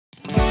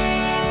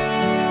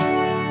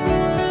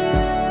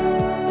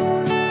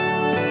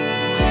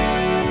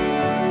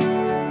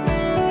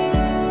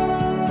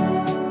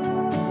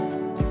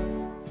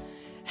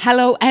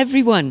Hello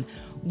everyone,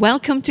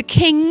 welcome to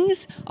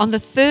Kings on the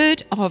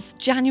 3rd of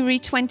January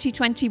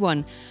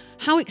 2021.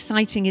 How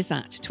exciting is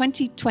that?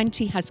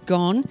 2020 has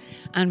gone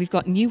and we've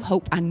got new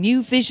hope and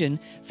new vision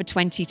for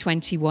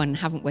 2021,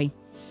 haven't we?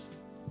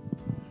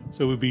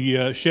 So we'll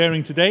be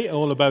sharing today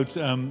all about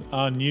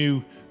our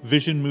new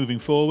vision moving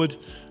forward.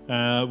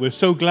 We're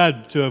so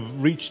glad to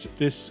have reached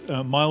this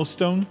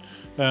milestone.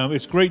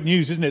 It's great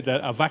news, isn't it,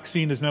 that a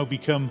vaccine has now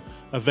become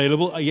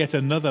available, yet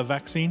another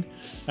vaccine,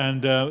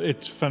 and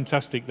it's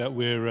fantastic that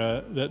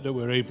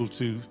we're able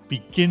to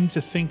begin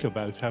to think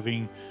about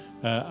having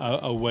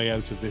a way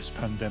out of this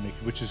pandemic,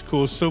 which has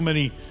caused so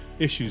many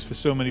issues for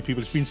so many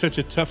people. It's been such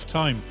a tough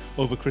time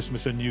over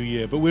Christmas and New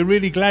Year, but we're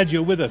really glad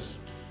you're with us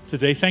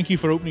today. Thank you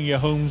for opening your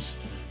homes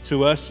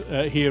to us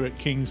here at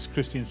King's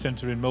Christian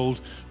Centre in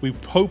Mold. We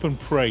hope and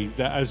pray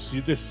that as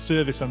this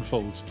service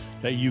unfolds,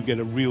 that you get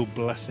a real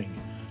blessing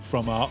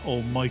from our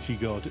Almighty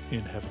God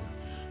in heaven.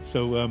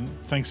 So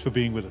thanks for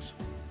being with us.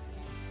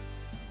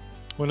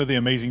 One of the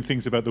amazing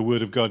things about the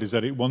Word of God is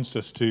that it wants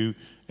us to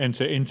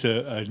enter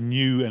into a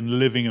new and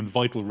living and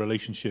vital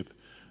relationship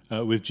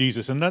with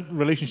Jesus. And that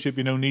relationship,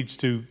 needs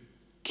to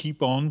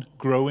keep on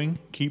growing,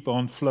 keep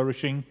on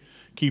flourishing,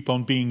 keep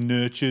on being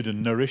nurtured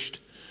and nourished.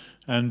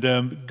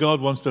 And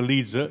God wants to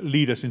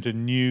lead us into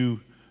new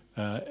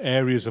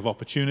areas of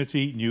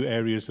opportunity, new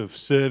areas of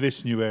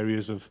service, new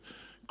areas of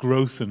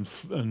growth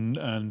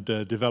and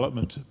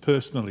development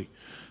personally.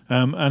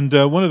 And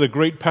one of the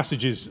great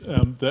passages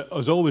that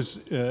has always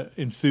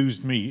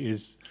enthused me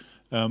is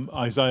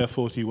Isaiah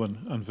 41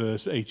 and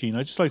verse 18.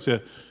 I'd just like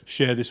to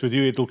share this with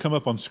you. It'll come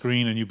up on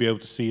screen and you'll be able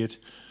to see it.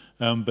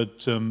 But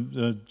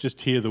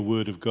just hear the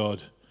word of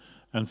God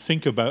and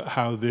think about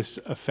how this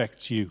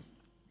affects you.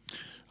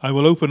 I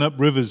will open up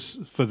rivers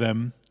for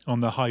them on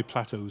the high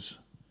plateaus.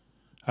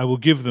 I will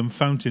give them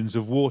fountains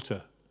of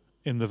water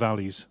in the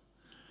valleys.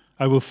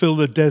 I will fill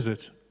the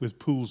desert with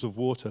pools of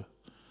water.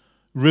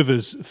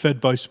 Rivers fed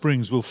by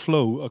springs will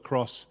flow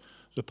across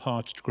the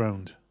parched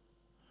ground.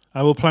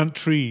 I will plant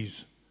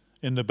trees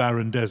in the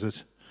barren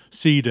desert,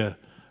 cedar,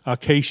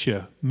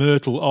 acacia,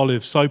 myrtle,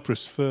 olive,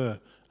 cypress, fir,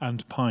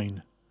 and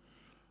pine.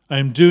 I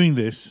am doing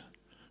this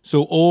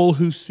so all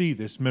who see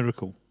this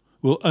miracle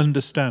will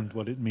understand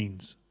what it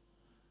means,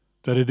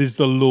 that it is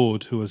the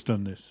Lord who has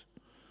done this,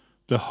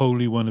 the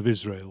Holy One of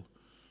Israel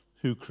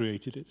who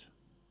created it.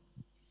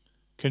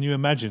 Can you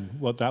imagine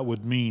what that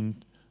would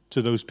mean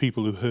to those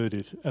people who heard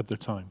it at the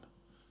time?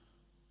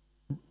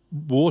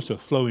 Water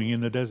flowing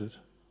in the desert,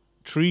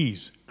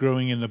 trees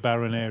growing in the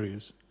barren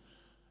areas,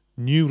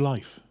 new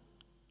life,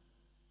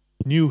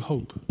 new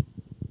hope,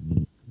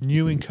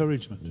 new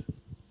encouragement,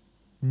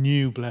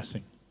 new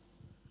blessing.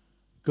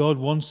 God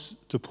wants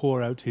to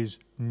pour out his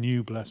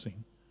new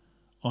blessing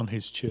on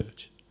his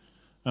church.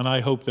 And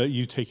I hope that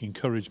you take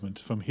encouragement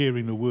from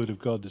hearing the word of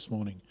God this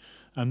morning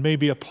and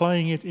maybe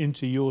applying it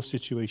into your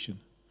situation.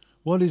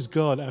 What is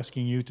God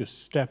asking you to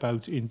step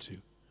out into?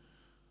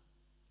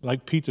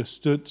 Like Peter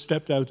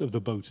stepped out of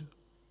the boat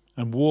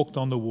and walked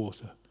on the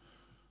water.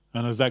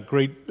 And as that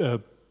great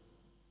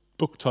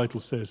book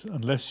title says,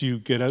 unless you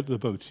get out of the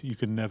boat, you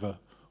can never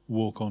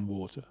walk on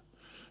water.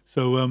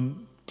 So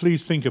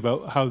please think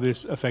about how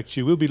this affects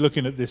you. We'll be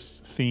looking at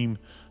this theme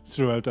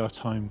throughout our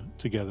time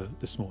together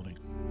this morning.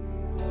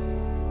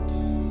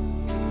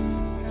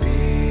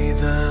 Be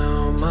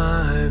thou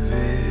my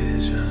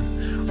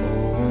vision,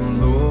 O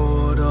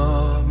Lord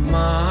of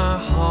my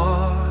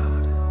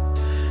heart,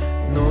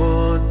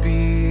 nor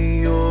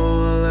be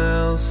all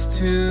else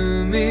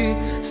to me,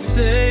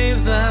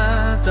 save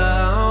that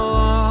thou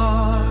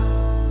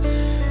art.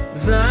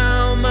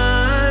 Thou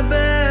my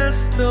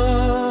best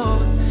thought,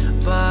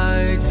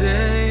 by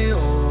day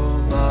or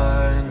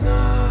by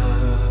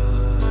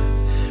night,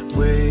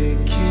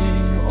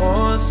 waking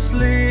or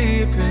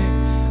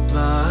sleeping,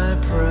 thy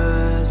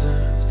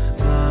presence,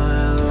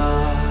 my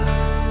life.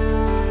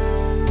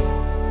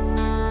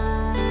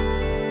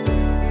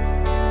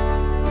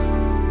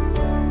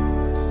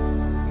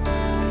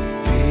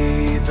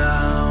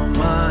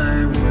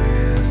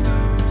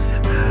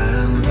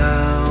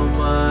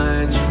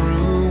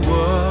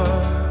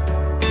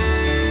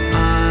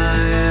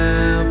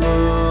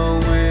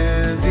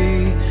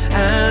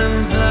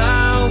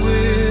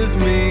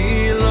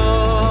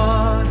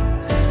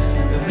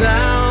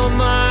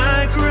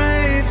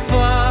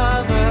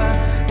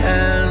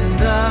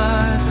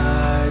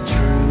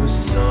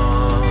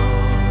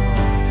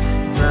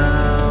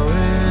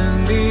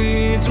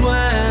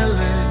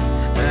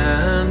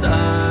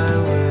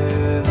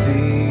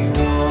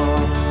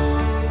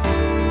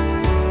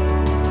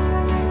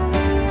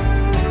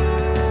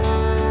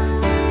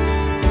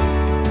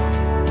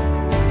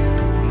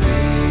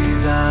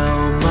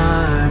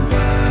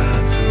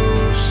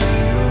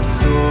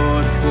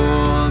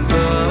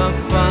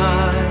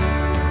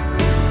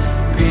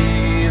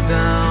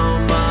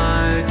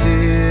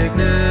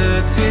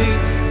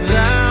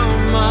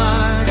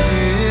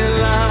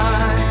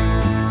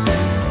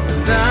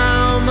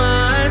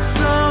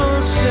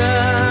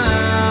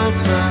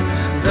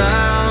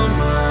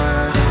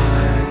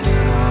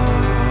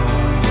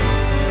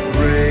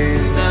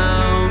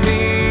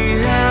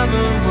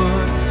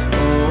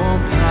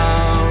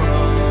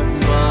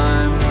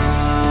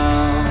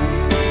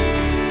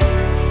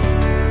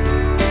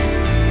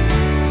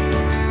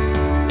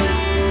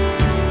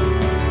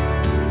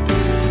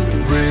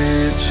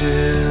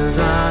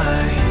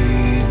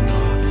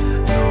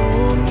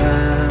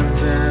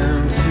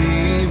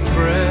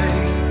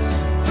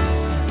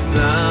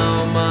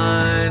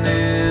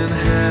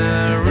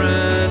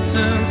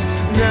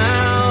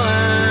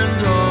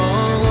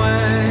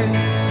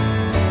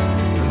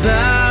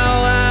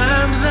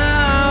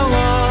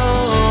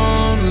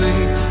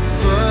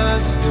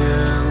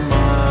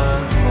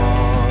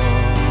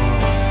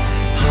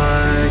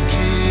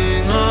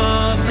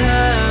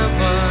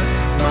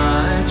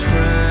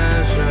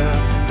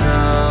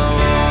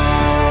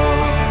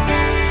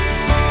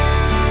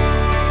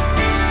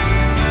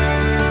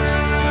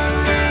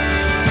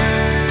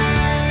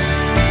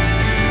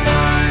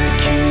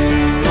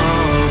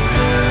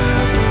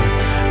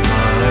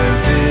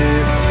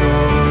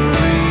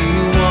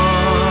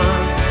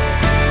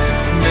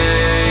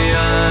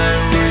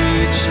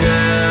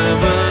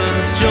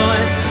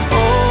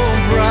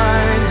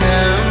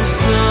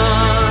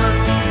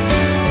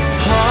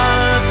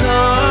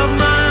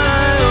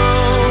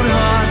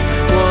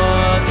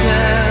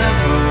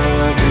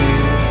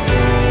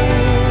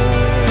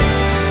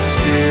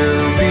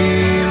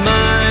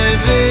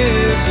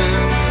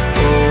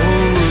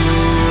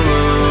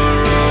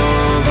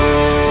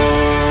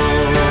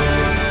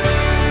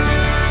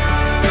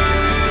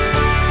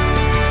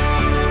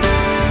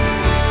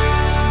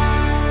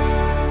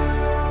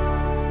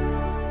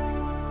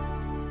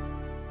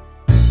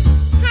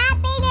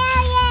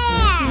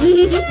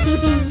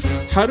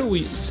 How do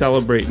we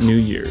celebrate New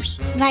Year's?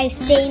 By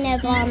staying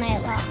up all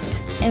night long.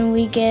 And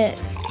we get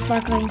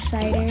sparkling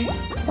cider.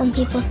 Some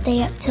people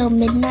stay up till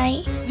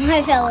midnight.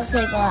 I fell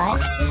asleep a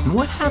lot. And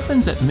what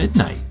happens at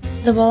midnight?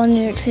 The ball in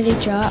New York City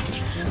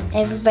drops.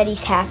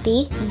 Everybody's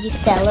happy. You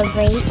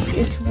celebrate.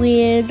 It's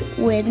weird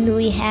when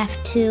we have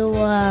to,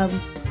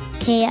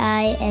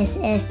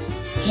 KISS.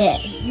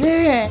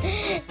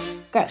 Yes.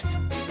 Gross.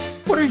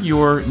 What are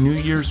your New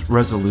Year's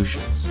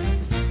resolutions?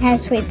 Have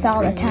sweets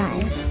all the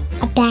time.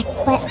 A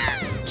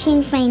backflip.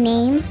 Change my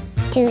name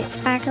to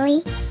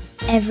Sparkly.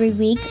 Every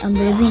week, a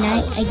movie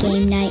night, a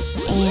game night,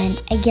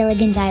 and a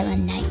Gilligan's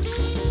Island night.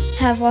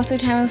 Have lots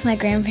of time with my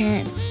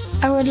grandparents.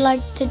 I would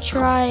like to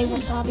try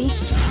wasabi.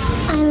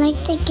 I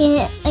like to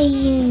get a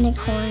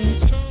unicorn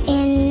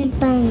and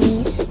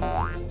bunnies.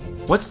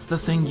 What's the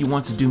thing you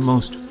want to do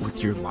most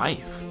with your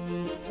life?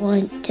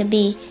 Want to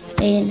be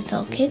an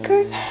NFL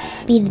kicker,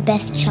 be the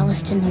best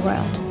cellist in the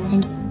world,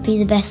 and be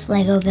the best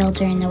Lego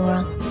builder in the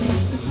world.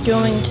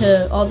 Going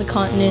to all the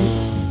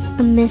continents.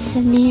 A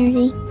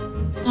missionary.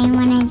 And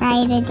when I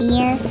ride a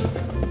deer.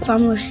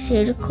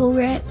 Pharmaceutical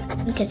rep,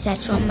 because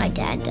that's what my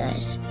dad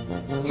does.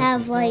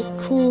 Have like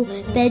cool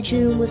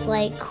bedroom with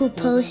like cool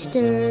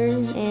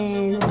posters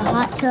and a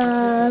hot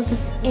tub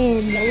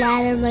and a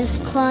ladder in my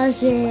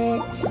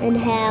closet and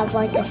have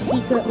like a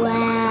secret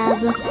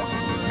lab.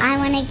 I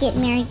want to get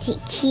married to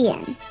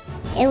Kian.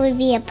 It would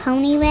be a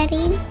pony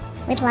wedding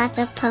with lots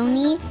of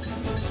ponies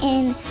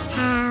and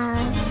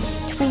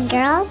have twin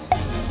girls,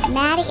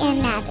 Maddie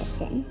and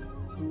Madison.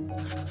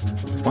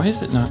 Why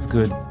is it not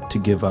good to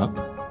give up?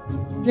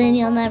 Then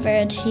you'll never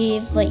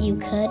achieve what you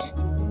could.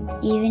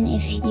 Even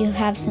if you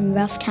have some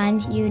rough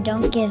times, you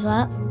don't give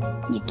up.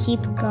 You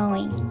keep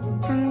going.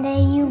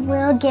 Someday you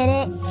will get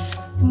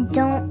it.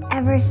 Don't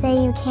ever say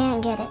you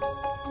can't get it.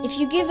 If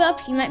you give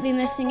up, you might be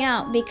missing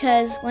out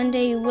because one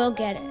day you will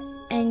get it.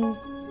 And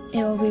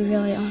it will be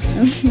really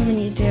awesome when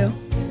you do.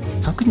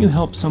 How can you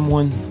help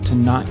someone to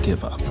not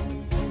give up?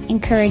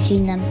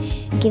 Encouraging them,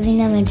 giving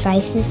them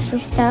advices for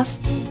stuff.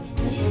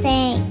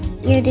 Say,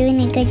 you're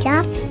doing a good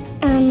job.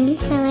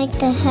 I like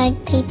to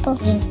hug people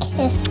and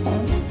kiss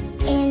them.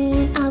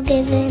 And I'll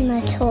give them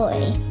a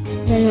toy.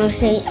 Then I'll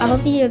say, I'll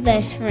be your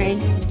best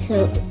friend.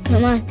 So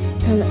come on.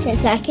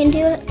 Since I can do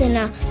it,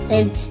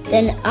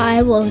 then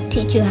I will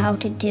teach you how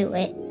to do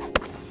it.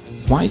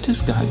 Why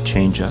does God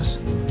change us?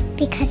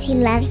 Because He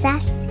loves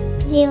us.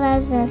 He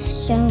loves us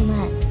so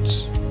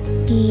much.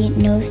 He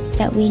knows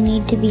that we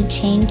need to be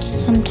changed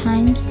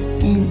sometimes,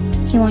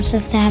 and He wants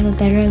us to have a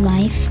better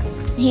life.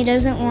 He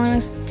doesn't want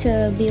us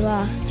to be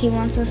lost. He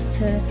wants us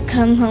to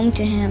come home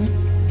to Him.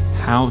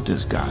 How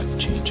does God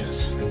change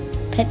us?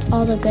 Puts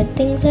all the good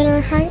things in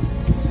our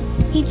hearts.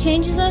 He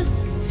changes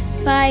us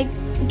by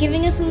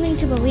giving us something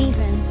to believe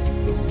in.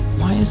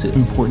 Why is it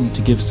important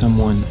to give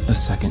someone a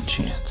second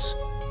chance?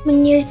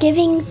 When you're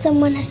giving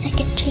someone a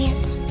second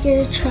chance,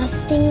 you're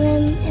trusting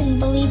them and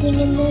believing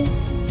in them.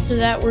 So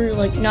that we're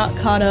not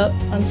caught up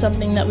on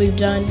something that we've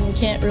done. We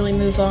can't really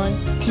move on.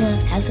 To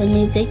have a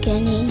new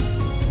beginning.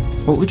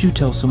 What would you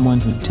tell someone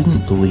who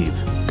didn't believe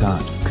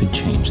God could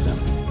change them?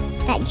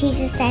 That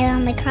Jesus died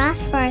on the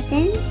cross for our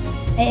sins.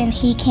 And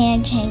He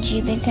can change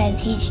you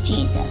because He's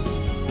Jesus.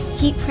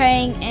 Keep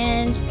praying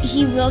and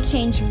He will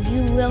change you.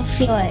 You will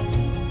feel it.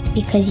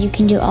 Because you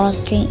can do all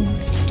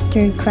things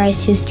through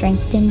Christ who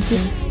strengthens you.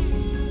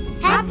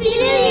 Happy New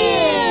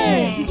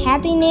Year!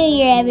 Happy New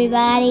Year,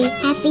 everybody.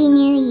 Happy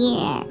New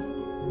Year.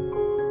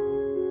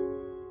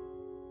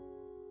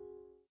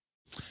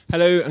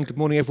 Hello and good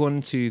morning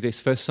everyone to this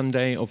first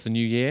Sunday of the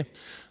new year.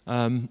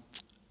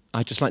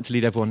 I'd just like to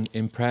lead everyone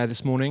in prayer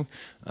this morning.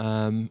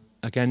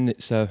 Again,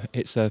 it's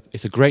a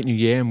great new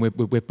year and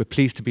we're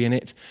pleased to be in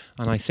it.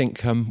 And I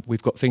think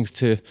we've got things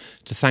to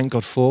thank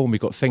God for and we've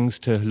got things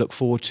to look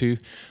forward to.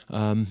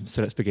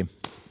 So let's begin.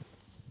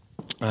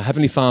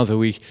 Heavenly Father,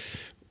 we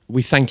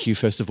thank you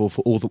first of all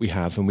for all that we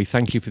have and we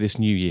thank you for this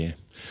new year.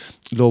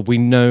 Lord, we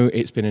know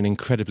it's been an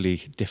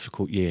incredibly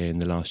difficult year in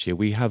the last year.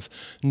 We have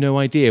no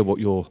idea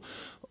what your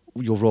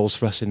roles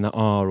for us in that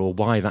are or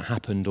why that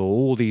happened or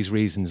all these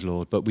reasons,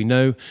 Lord, but we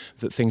know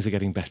that things are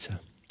getting better.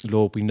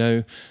 Lord, we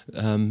know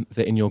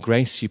that in your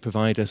grace you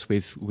provide us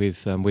with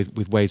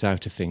ways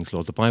out of things,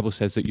 Lord. The Bible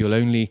says that you'll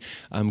only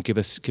give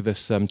us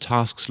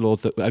tasks,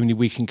 Lord, that only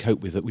we can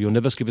cope with, that you'll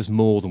never give us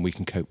more than we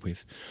can cope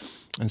with.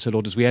 And so,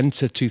 Lord, as we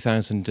enter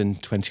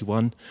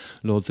 2021,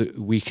 Lord, that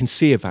we can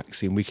see a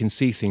vaccine, we can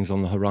see things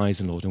on the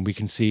horizon, Lord, and we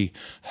can see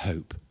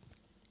hope.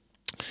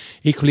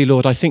 Equally,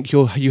 Lord, I think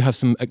you have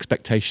some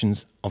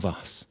expectations of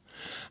us.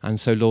 And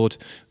so, Lord,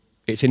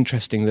 it's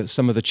interesting that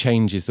some of the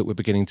changes that we're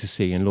beginning to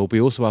see, and Lord, we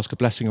also ask a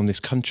blessing on this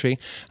country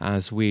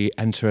as we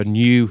enter a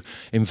new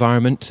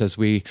environment, as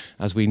we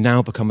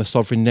now become a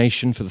sovereign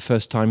nation for the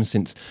first time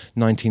since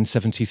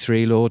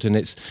 1973, Lord.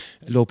 And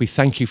Lord, we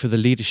thank you for the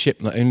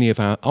leadership not only of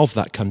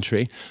that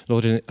country,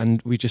 Lord,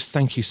 and we just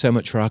thank you so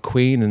much for our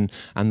Queen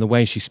and the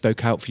way she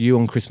spoke out for you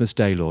on Christmas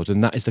Day, Lord.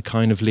 And that is the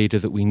kind of leader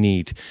that we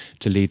need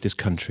to lead this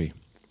country.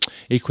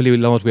 Equally,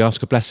 Lord, we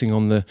ask a blessing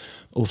on the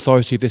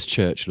authority of this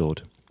church,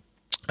 Lord.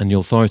 and the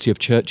authority of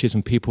churches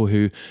and people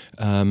who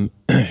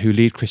who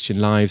lead Christian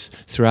lives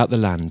throughout the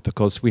land,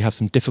 because we have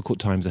some difficult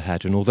times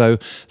ahead. And although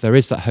there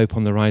is that hope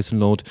on the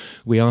horizon, Lord,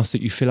 we ask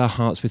that you fill our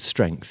hearts with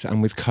strength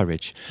and with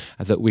courage,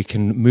 and that we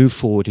can move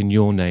forward in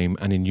your name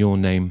and in your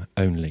name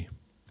only.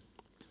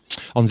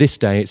 On this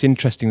day, it's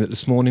interesting that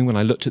this morning when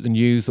I looked at the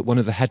news, that one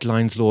of the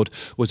headlines, Lord,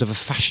 was of a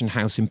fashion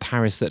house in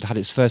Paris that had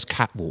its first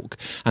catwalk,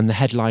 and the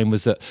headline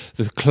was that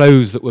the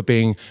clothes that were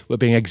being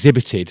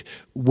exhibited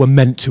were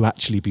meant to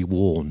actually be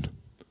worn.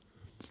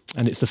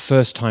 And it's the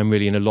first time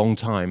really in a long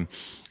time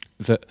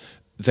that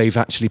they've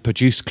actually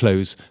produced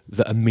clothes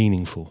that are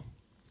meaningful,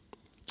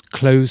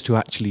 clothes to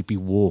actually be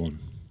worn.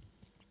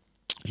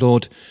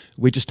 Lord,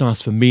 we just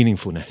ask for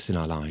meaningfulness in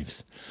our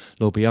lives.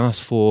 Lord, we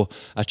ask for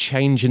a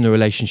change in the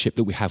relationship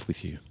that we have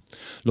with you.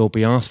 Lord,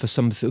 we ask for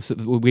something.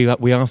 We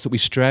ask that we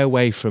stray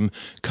away from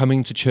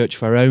coming to church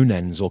for our own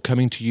ends or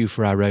coming to you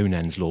for our own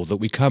ends, Lord, that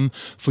we come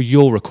for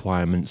your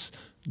requirements,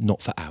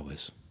 not for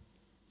ours.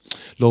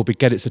 Lord, we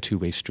get it's a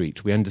two-way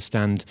street. We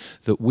understand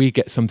that we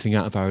get something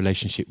out of our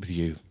relationship with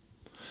you.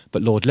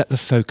 But Lord, let the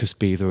focus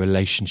be the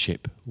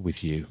relationship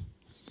with you.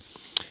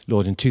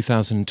 Lord, in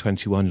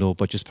 2021,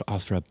 Lord, I just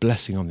ask for a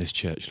blessing on this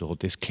church, Lord,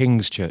 this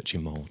King's Church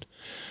in Mould.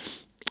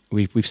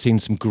 We've seen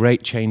some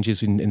great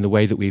changes in the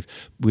way that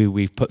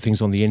we've put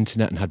things on the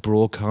internet and had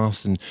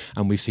broadcasts, and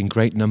we've seen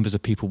great numbers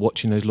of people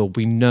watching those. Lord,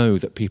 we know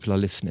that people are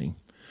listening.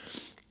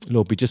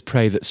 Lord, we just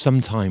pray that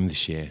sometime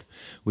this year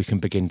we can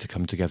begin to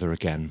come together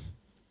again.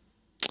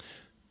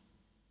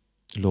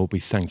 Lord, we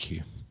thank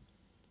you.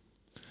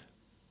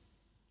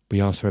 We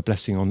ask for a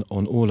blessing on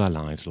all our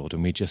lives, Lord,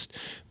 and we just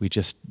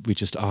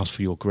ask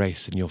for your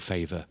grace and your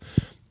favour.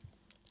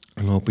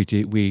 And Lord,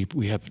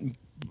 we have.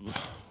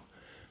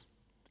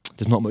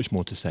 There's not much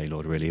more to say,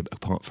 Lord, really,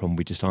 apart from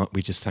we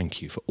just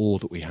thank you for all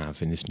that we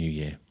have in this new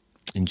year.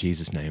 In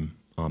Jesus' name,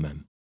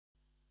 amen.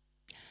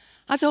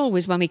 As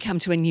always, when we come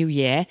to a new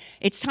year,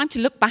 it's time to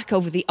look back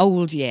over the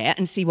old year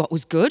and see what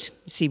was good,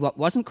 see what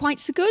wasn't quite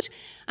so good,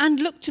 and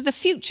look to the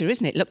future,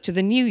 isn't it? Look to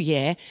the new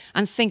year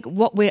and think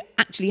what we're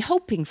actually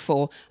hoping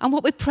for and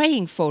what we're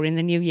praying for in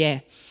the new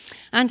year.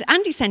 And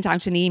Andy sent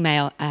out an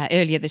email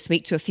earlier this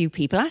week to a few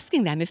people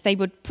asking them if they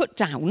would put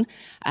down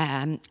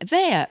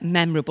their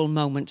memorable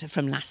moment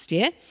from last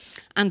year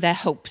and their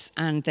hopes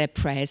and their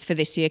prayers for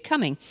this year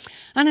coming.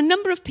 And a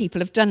number of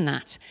people have done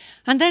that.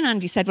 And then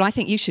Andy said, well, I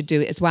think you should do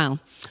it as well.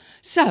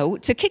 So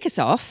to kick us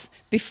off,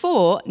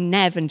 before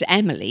Nev and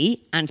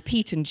Emily and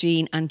Pete and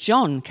Jean and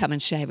John come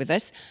and share with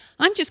us,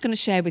 I'm just going to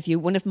share with you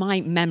one of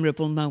my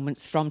memorable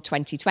moments from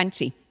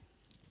 2020.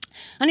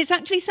 And it's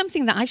actually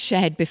something that I've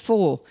shared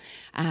before.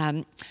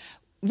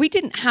 We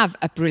didn't have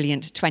a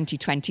brilliant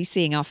 2020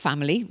 seeing our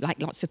family,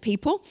 like lots of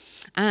people,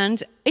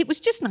 and it was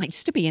just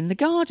nice to be in the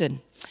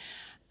garden.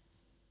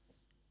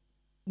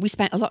 We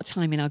spent a lot of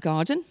time in our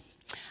garden,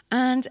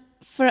 and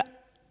for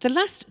the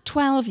last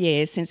 12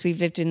 years since we've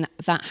lived in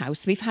that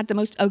house, we've had the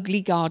most ugly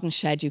garden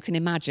shed you can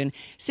imagine,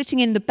 sitting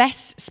in the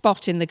best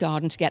spot in the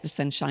garden to get the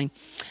sunshine.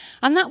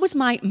 And that was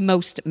my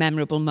most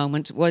memorable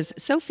moment, was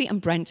Sophie and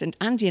Brent and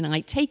Andy and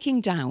I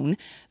taking down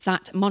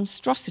that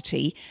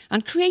monstrosity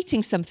and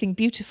creating something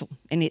beautiful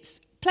in its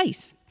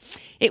place.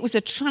 It was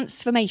a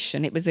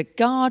transformation. It was a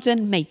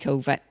garden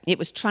makeover. It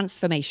was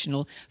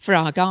transformational for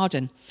our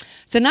garden.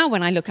 So now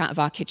when I look out of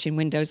our kitchen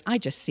windows, I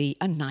just see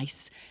a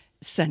nice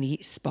sunny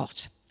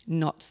spot,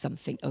 not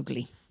something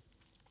ugly.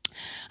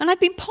 And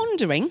I've been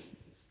pondering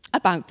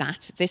about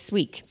that this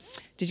week.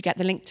 Did you get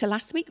the link to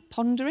last week?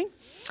 Pondering?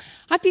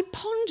 I've been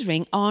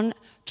pondering on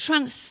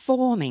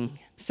transforming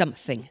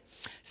something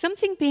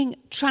being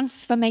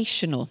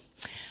transformational.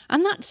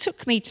 And that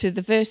took me to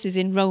the verses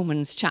in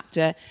Romans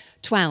chapter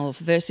 12,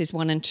 verses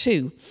 1 and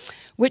 2,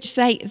 which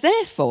say,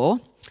 therefore,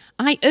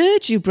 I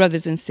urge you,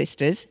 brothers and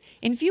sisters,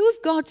 in view of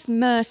God's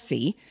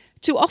mercy,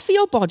 to offer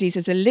your bodies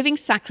as a living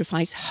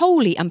sacrifice,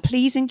 holy and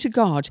pleasing to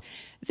God.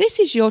 This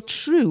is your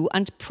true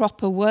and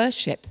proper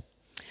worship.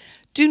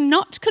 Do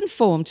not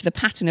conform to the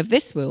pattern of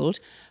this world,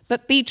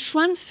 but be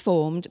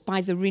transformed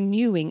by the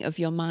renewing of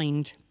your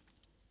mind.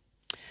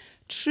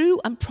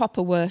 True and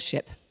proper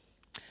worship.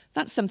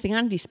 That's something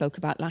Andy spoke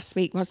about last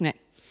week, wasn't it?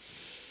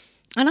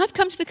 And I've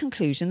come to the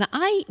conclusion that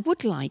I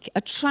would like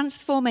a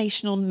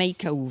transformational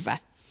makeover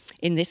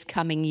in this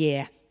coming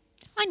year.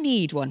 I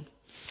need one.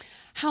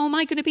 How am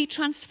I going to be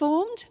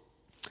transformed?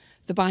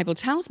 The Bible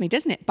tells me,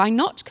 doesn't it? By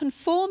not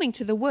conforming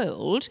to the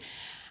world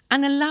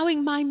and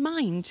allowing my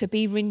mind to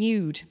be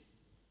renewed.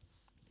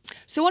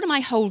 So what am I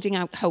holding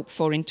out hope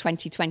for in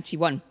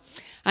 2021?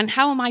 And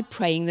how am I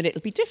praying that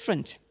it'll be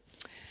different?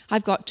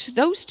 I've got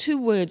those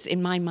two words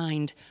in my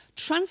mind,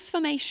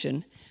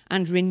 transformation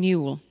and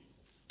renewal.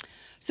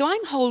 So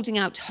I'm holding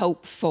out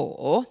hope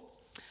for,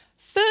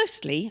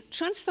 firstly,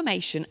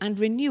 transformation and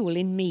renewal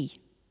in me,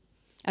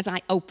 as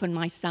I open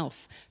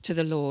myself to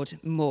the Lord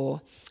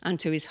more and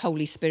to his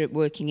Holy Spirit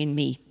working in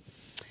me.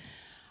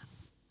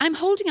 I'm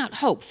holding out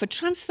hope for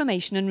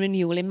transformation and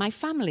renewal in my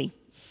family,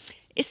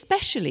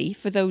 especially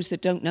for those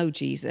that don't know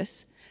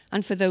Jesus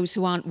and for those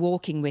who aren't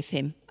walking with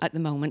him at the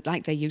moment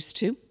like they used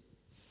to.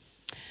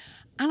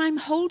 And I'm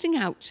holding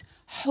out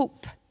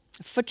hope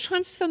for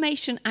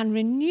transformation and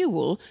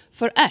renewal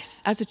for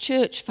us as a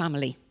church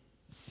family.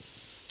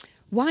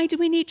 Why do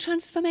we need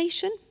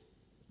transformation?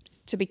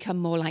 To become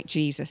more like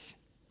Jesus,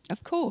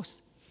 of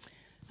course.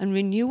 And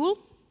renewal?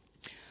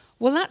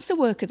 Well, that's the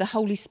work of the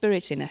Holy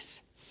Spirit in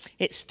us.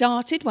 It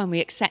started when we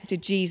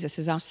accepted Jesus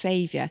as our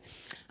Saviour,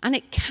 and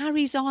it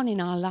carries on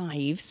in our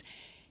lives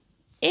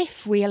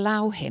if we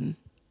allow him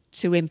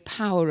to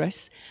empower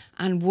us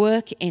and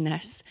work in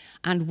us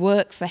and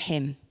work for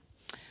him.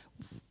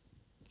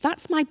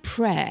 That's my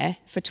prayer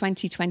for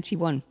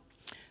 2021,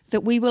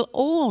 that we will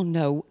all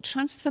know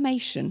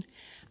transformation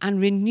and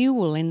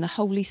renewal in the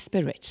Holy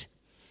Spirit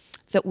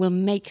that will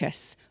make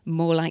us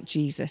more like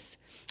Jesus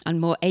and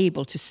more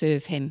able to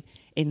serve him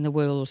in the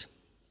world.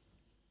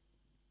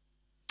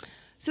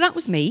 So that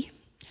was me.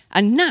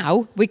 And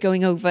now we're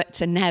going over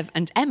to Nev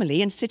and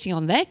Emily and sitting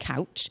on their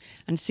couch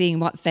and seeing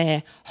what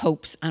their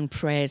hopes and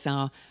prayers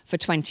are for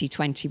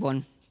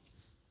 2021.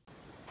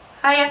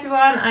 Hi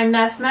everyone, I'm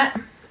Nev Met.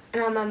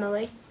 And I'm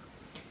Emily.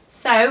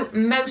 So,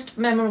 most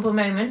memorable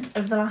moment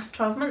of the last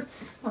 12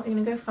 months, what are you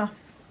going to go for?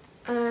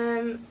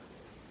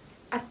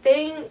 I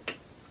think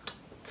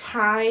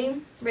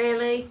time,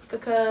 really,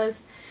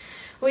 because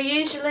we're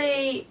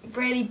usually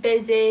really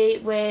busy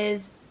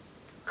with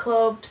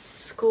clubs,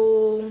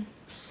 school,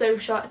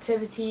 social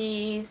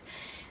activities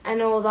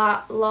and all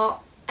that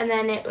lot, and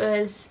then it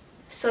was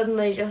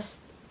suddenly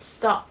just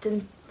stopped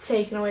and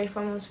taken away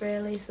from us,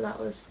 really, so that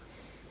was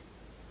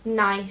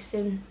nice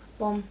in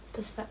one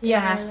perspective.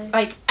 Yeah, really.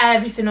 like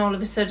everything all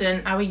of a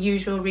sudden, our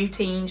usual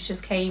routines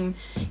just came,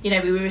 we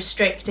were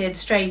restricted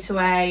straight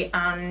away,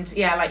 and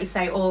yeah, like you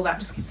say, all that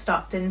just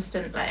stopped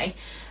instantly.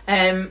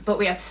 But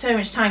we had so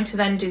much time to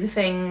then do the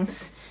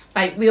things,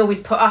 like we always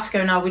put off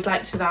going, we'd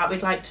like to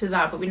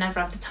that, but we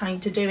never had the time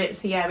to do it.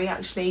 So yeah, we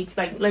actually,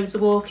 like, loads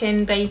of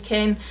walking,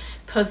 baking,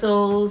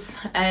 puzzles,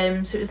 so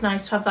it was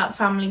nice to have that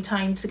family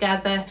time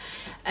together.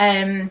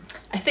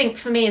 I think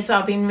for me as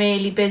well, being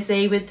really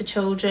busy with the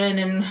children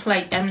and,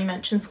 like Emily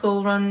mentioned,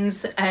 school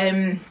runs,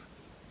 I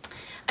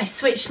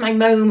switched my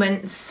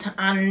moments.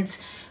 And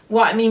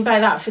what I mean by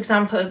that, for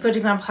example, a good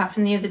example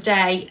happened the other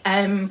day.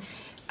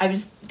 I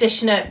was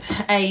dishing up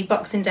a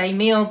Boxing Day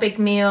meal, big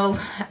meal,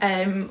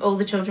 all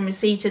the children were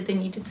seated, they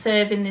needed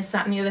serving, this,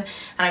 that and the other,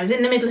 and I was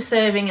in the middle of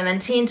serving, and then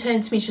Tine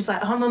turned to me, she was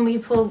like, Mum, will you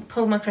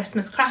pull my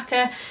Christmas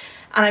cracker?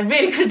 And I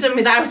really could have done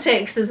without it,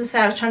 because as I say,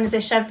 I was trying to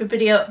dish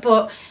everybody up,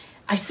 but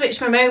I switched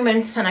my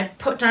moment and I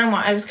put down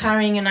what I was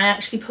carrying and I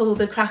actually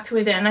pulled a cracker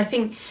with it. And I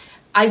think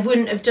I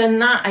wouldn't have done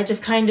that. I'd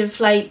have kind of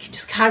like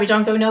just carried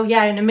on going, oh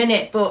yeah, in a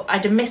minute, but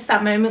I'd have missed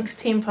that moment because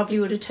Tine probably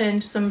would have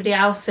turned to somebody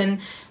else and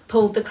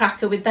pulled the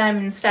cracker with them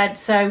instead.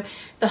 So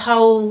the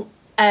whole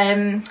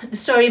the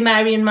story of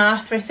Mary and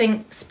Martha, I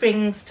think,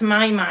 springs to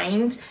my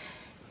mind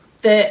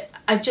that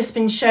I've just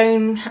been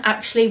shown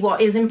actually what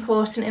is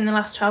important in the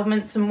last 12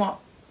 months and what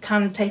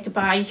can take a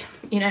bye,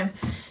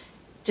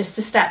 just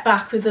to step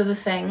back with other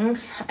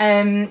things.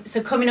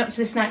 So coming up to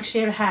this next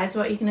year ahead,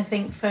 what are you going to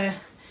think for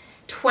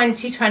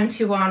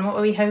 2021? What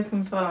are we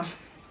hoping for?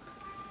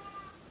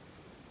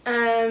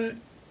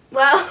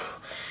 Well,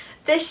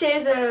 this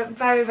year's a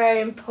very, very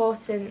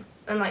important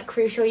and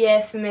crucial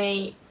year for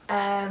me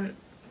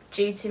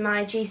due to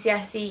my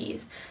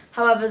GCSEs.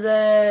 However,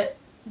 the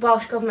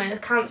Welsh Government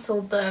have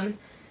cancelled them,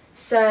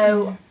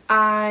 so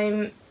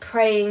I'm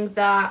praying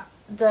that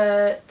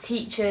the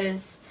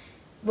teachers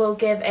will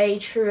give a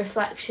true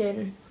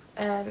reflection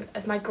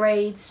of my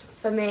grades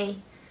for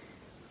me,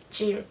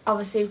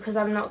 obviously because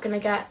I'm not going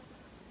to get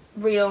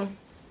real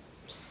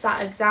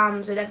sat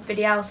exams with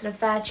everybody else and a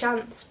fair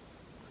chance.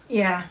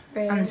 Yeah,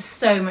 really. And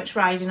so much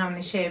riding on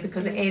this year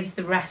because it is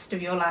the rest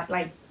of your life,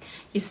 like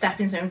you're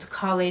stepping stone to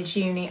college,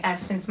 uni,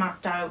 everything's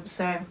mapped out.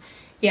 So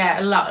yeah,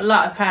 a lot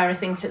of prayer I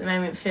think at the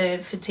moment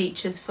for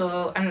teachers,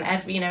 and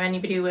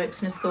anybody who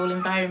works in a school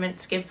environment,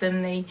 to give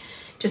them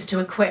just to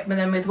equip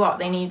them with what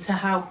they need to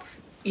help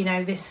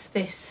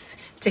this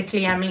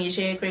particularly Emily's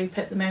year group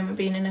at the moment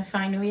being in a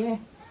final year.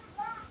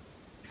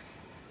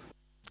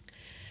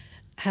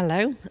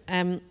 Hello,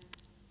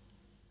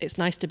 it's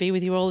nice to be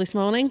with you all this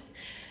morning.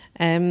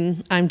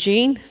 I'm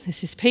Jean,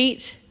 this is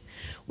Pete.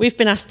 We've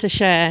been asked to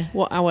share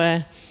what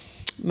our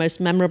most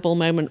memorable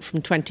moment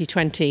from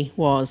 2020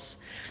 was,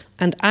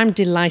 and I'm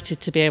delighted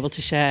to be able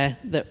to share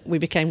that we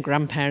became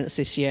grandparents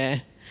this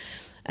year.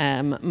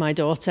 My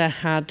daughter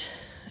had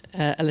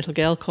a little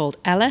girl called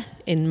Ella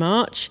in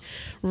March,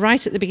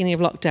 right at the beginning of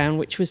lockdown,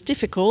 which was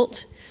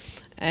difficult,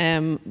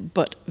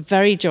 but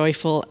very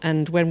joyful.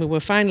 And when we were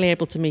finally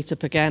able to meet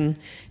up again,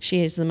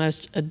 she is the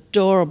most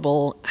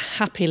adorable,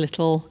 happy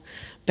little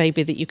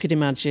baby that you could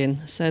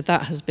imagine. So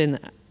that has been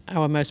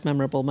our most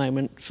memorable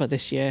moment for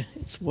this year.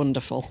 It's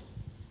wonderful.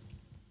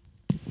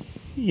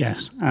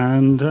 Yes,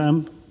 and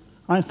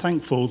I'm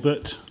thankful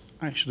that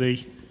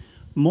actually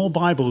more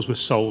Bibles were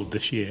sold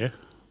this year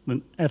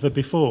than ever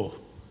before,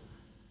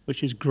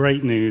 which is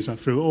great news. And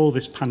through all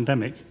this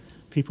pandemic,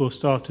 people have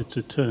started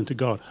to turn to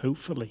God,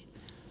 hopefully.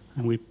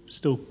 And we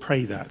still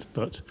pray that,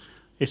 but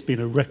it's been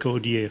a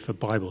record year for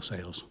Bible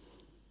sales.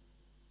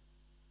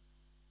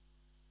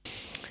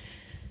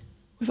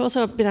 We've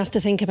also been asked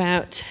to think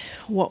about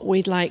what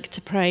we'd like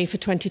to pray for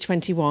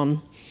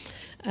 2021.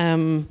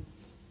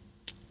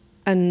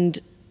 And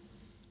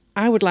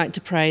I would like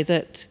to pray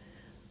that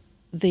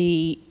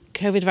the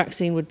COVID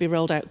vaccine would be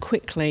rolled out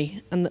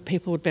quickly and that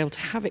people would be able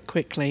to have it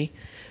quickly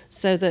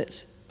so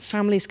that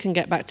families can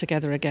get back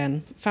together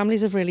again.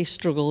 Families have really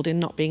struggled in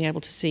not being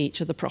able to see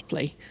each other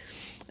properly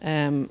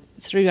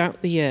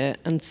throughout the year,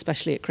 and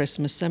especially at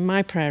Christmas. So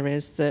my prayer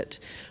is that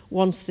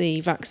once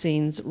the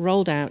vaccine's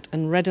rolled out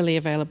and readily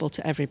available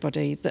to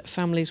everybody, that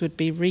families would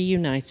be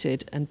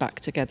reunited and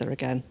back together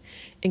again,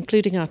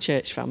 including our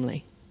church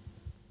family.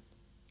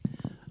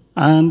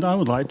 And I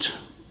would like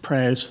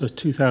prayers for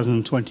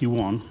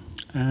 2021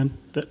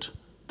 that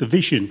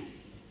division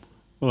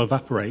will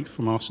evaporate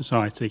from our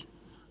society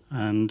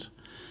and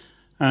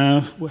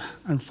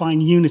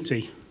find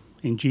unity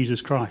in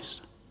Jesus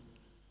Christ.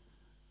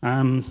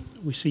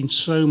 We've seen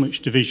so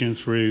much division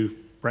through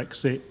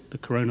Brexit, the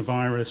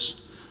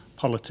coronavirus,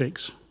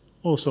 politics,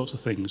 all sorts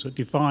of things that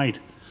divide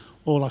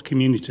all our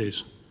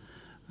communities.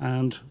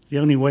 And the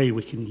only way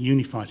we can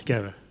unify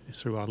together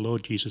is through our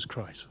Lord Jesus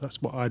Christ. That's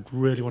what I'd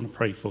really want to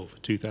pray for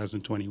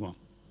 2021.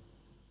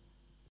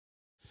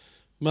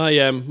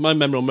 My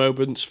memorable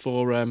moments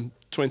for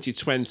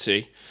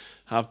 2020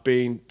 have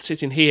been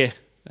sitting here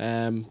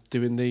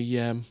doing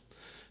the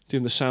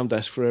sound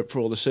desk for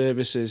all the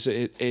services.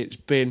 It's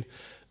been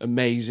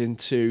amazing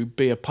to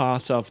be a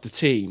part of the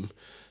team,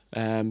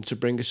 to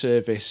bring a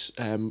service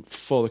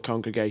for the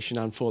congregation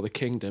and for the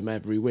kingdom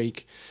every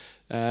week,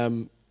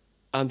 and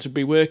to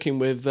be working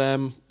with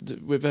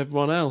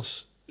everyone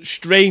else.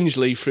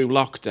 Strangely, through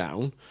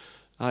lockdown,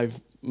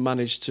 I've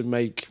managed to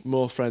make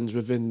more friends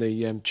within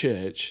the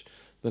church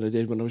than I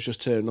did when I was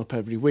just turning up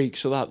every week.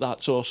 So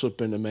that's also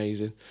been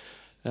amazing.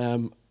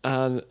 And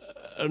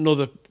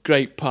another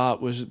great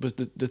part was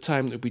the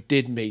time that we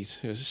did meet.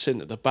 I was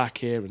sitting at the back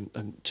here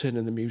and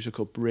turning the music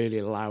up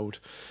really loud.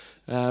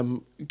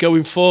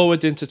 Going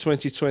forward into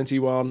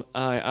 2021,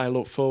 I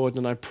look forward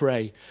and I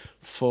pray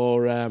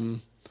for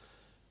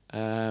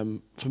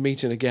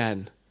meeting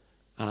again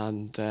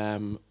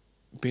and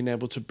being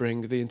able to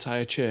bring the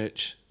entire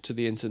church to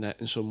the internet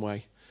in some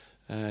way,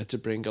 to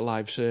bring a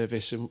live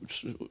service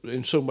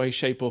in some way,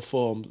 shape or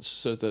form,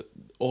 so that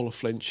all of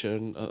Flintshire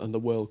and the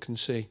world can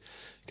see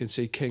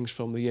Kings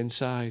from the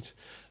inside,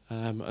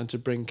 and to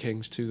bring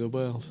Kings to the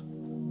world.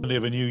 We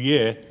have a new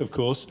year, of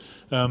course.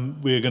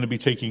 We're going to be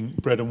taking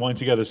bread and wine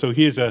together. So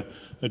here's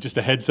just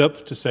a heads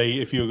up to say,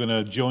 if you're going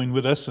to join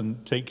with us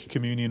and take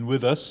communion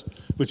with us,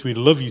 which we'd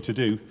love you to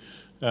do,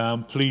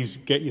 please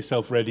get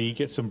yourself ready,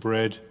 get some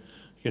bread,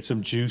 get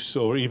some juice,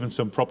 or even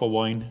some proper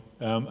wine,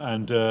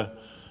 and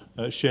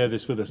share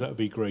this with us. That would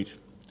be great.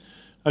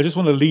 I just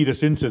want to lead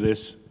us into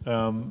this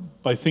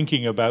by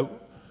thinking about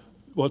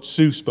what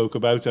Sue spoke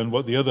about and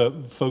what the other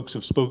folks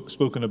have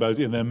spoken about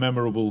in their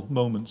memorable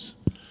moments,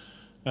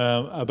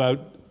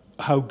 about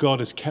how God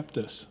has kept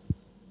us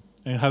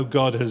and how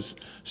God has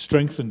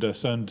strengthened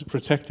us and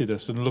protected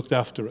us and looked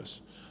after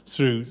us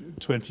through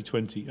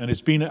 2020. And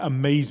it's been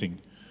amazing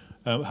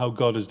how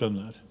God has done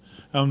that.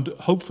 And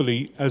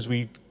hopefully, as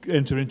we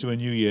enter into a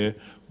new year,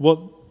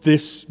 what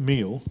this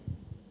meal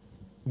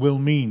will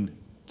mean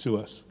to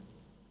us.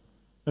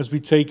 As we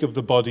take of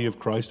the body of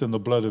Christ and the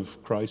blood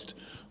of Christ,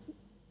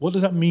 what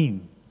does that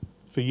mean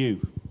for you?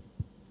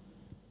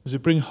 Does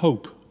it bring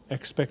hope,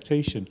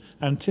 expectation,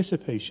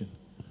 anticipation?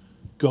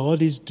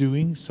 God is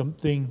doing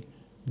something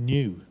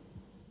new.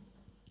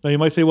 Now you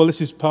might say, well, this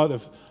is part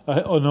of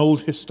an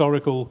old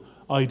historical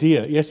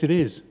idea. Yes, it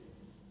is.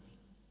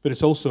 But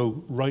it's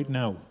also right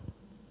now.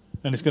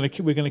 And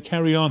we're going to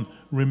carry on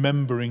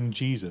remembering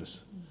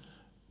Jesus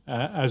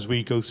as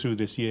we go through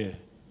this year,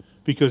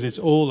 because it's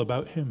all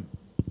about him.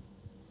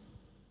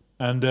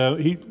 And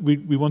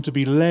we want to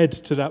be led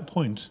to that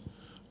point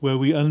where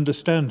we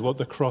understand what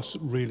the cross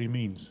really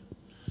means.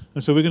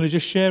 And so we're going to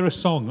just share a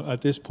song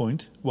at this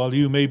point while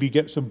you maybe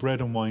get some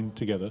bread and wine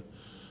together.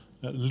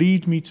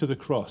 Lead me to the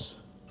cross.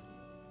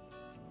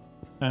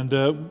 And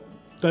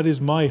that is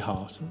my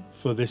heart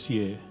for this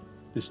year,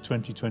 this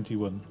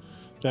 2021,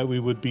 that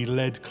we would be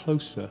led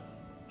closer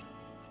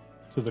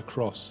to the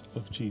cross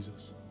of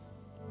Jesus.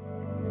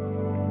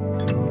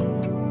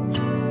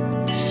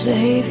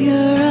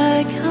 Savior,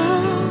 I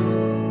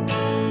come,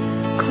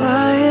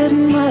 quiet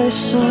my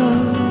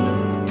soul.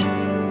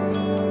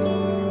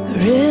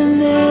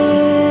 Remember,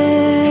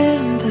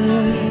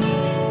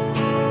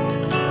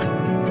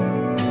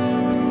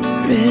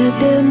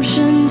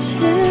 redemption's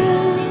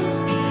hill,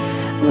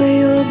 where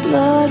your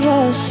blood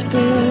was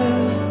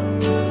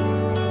spilled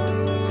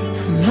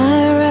for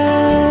my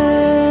ransom.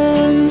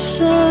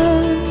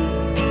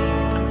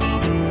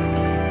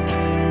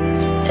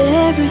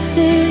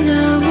 Everything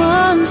I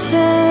once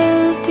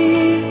held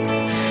deep,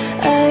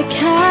 I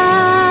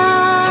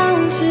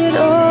counted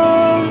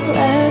all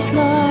as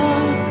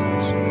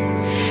lost.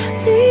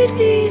 Lead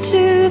me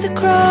to the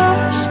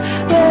cross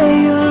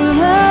where your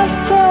love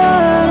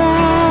poured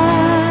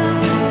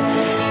out.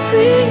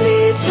 Bring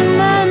me to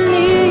my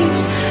knees,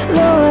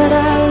 Lord,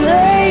 I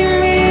lay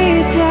me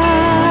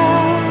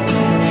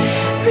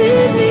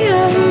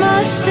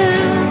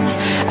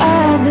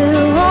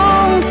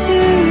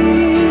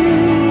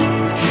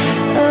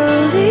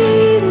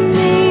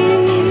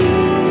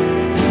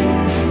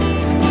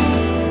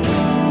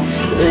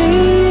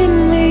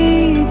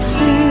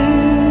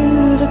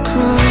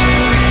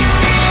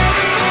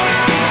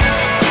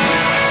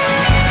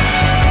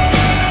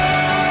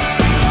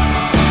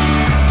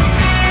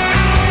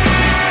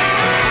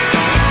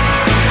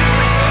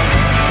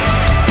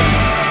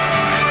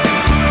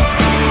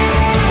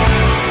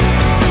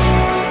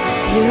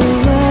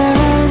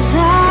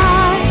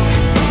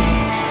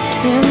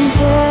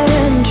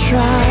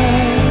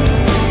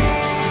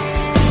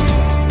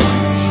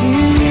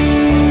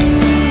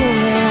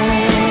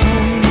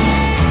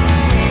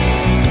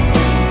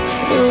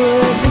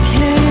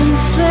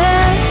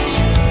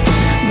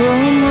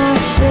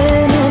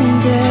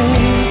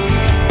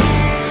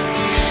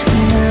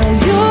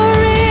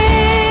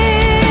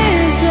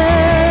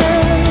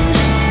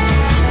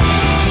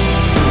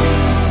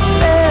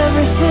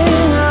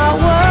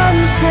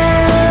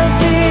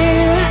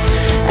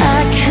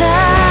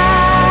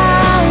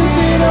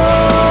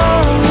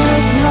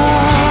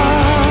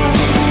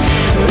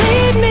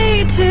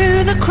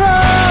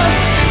cross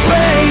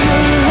where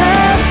your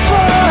love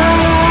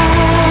poured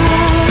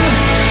out.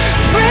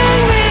 Bring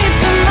me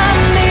to my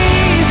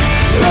knees,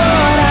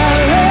 Lord, I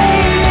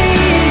lay me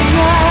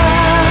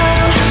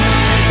down.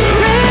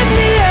 Rid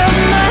me of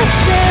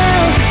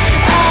myself,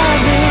 I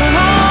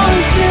belong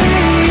to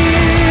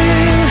you.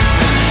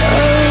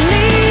 Oh,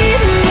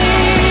 lead me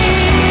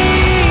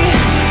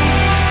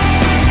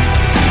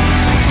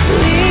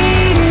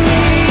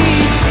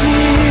to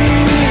the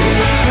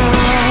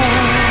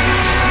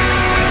cross.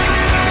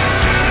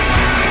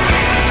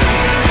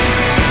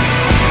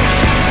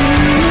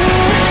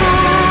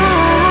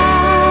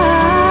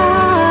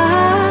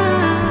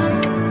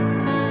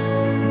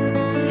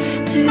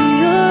 To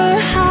your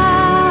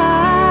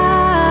heart,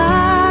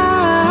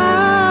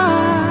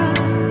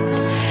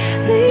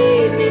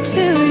 lead me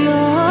to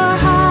your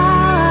heart,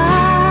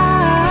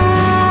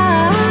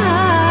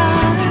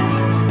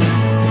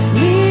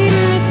 lead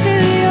me to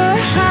your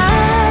heart,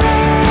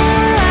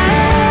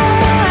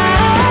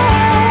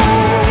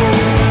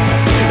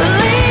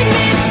 lead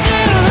me to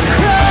the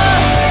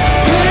cross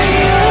where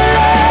your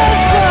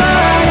love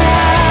poured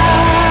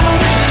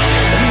out.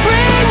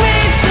 Bring me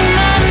to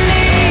my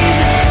knees,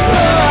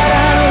 Lord,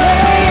 I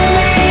lay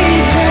me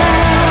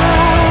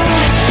down.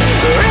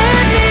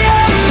 Rid me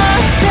of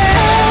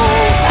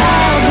myself,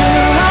 I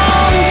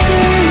belong to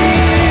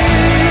you.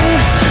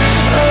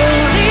 Oh,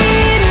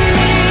 lead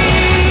me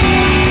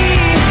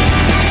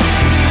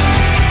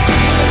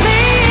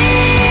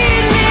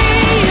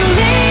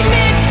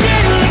to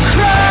the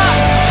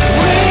cross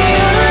where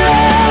your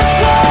love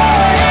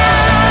poured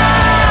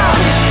out.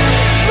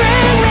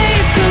 Bring me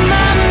to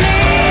my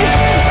knees,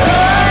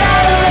 Lord,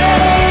 I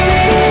lay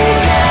me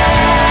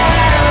down.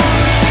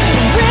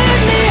 Rid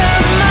me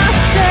of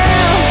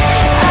myself,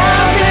 I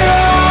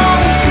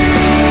belong to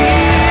you.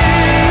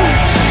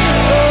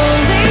 Oh,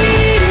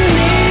 lead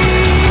me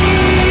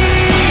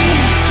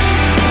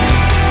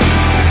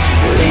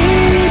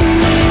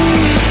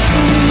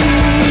to the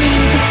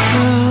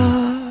cross.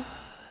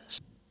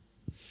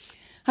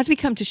 As we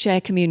come to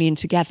share communion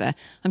together,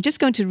 I'm just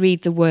going to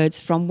read the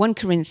words from 1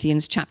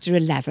 Corinthians chapter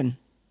 11.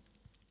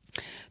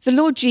 The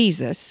Lord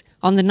Jesus,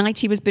 on the night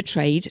he was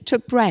betrayed,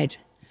 took bread,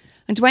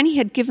 and when he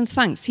had given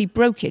thanks, he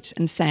broke it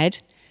and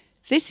said,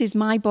 "This is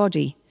my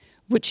body,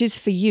 which is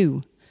for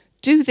you.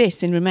 Do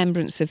this in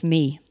remembrance of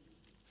me."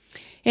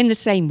 In the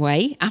same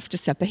way, after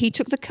supper, he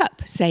took the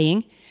cup,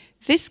 saying,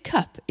 "This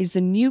cup is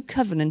the new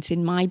covenant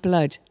in my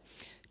blood.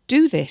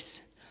 Do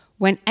this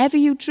whenever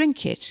you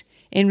drink it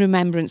in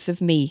remembrance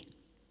of me.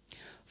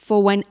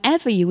 For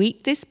whenever you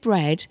eat this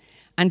bread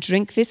and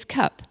drink this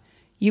cup,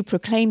 you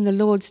proclaim the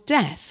Lord's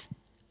death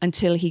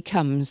until he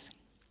comes.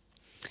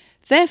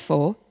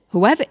 Therefore,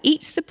 whoever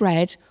eats the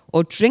bread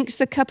or drinks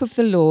the cup of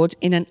the Lord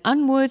in an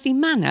unworthy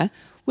manner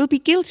will be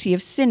guilty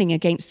of sinning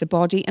against the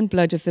body and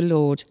blood of the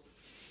Lord.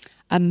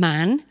 A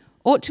man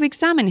ought to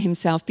examine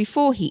himself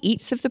before he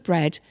eats of the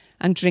bread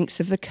and drinks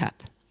of the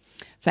cup.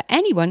 For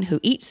anyone who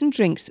eats and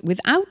drinks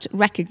without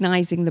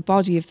recognizing the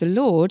body of the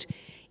Lord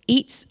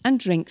eats and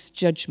drinks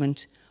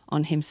judgment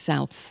on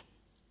himself."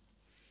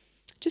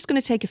 Just going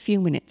to take a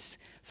few minutes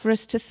for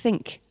us to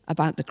think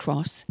about the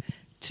cross,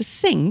 to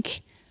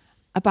think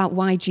about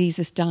why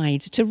Jesus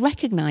died, to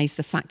recognize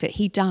the fact that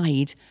he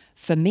died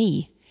for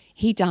me,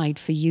 he died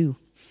for you,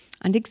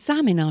 and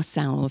examine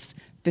ourselves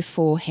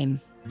before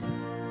him.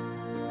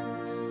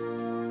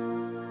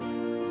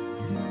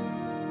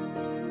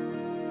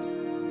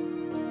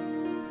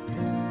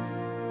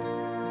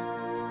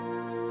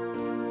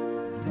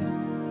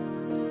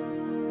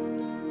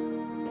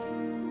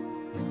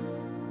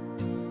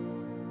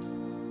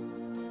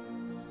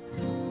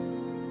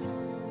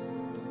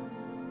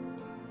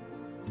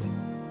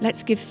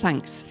 Let's give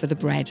thanks for the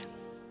bread.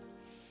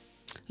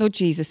 Lord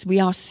Jesus, we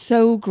are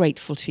so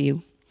grateful to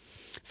you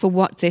for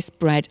what this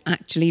bread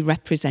actually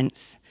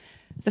represents.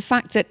 The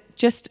fact that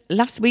just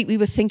last week we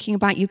were thinking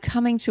about you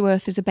coming to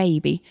earth as a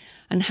baby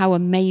and how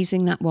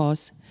amazing that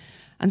was.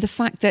 And the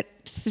fact that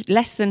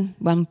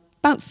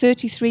about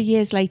 33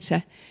 years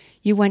later,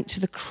 you went to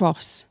the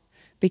cross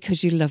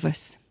because you love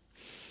us.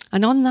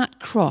 And on that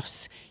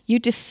cross, you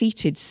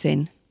defeated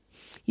sin.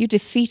 You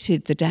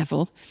defeated the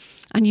devil.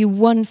 And you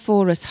won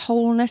for us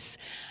wholeness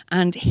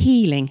and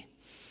healing.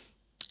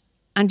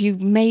 And you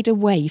made a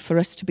way for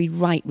us to be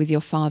right with your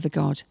Father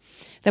God.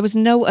 There was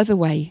no other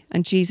way.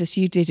 And Jesus,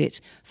 you did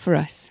it for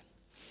us.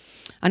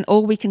 And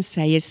all we can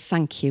say is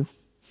thank you.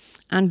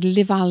 And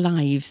live our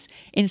lives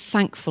in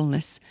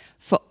thankfulness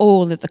for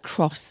all that the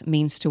cross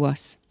means to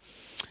us.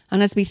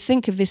 And as we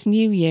think of this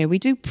new year, we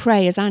do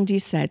pray, as Andy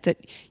said,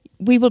 that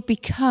we will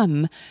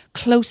become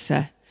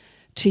closer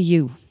to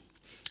you.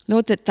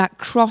 Lord, that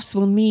cross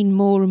will mean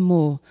more and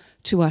more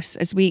to us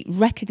as we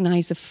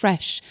recognize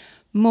afresh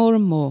more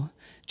and more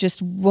just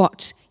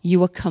what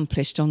you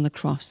accomplished on the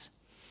cross.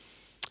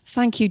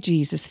 Thank you,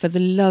 Jesus, for the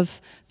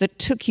love that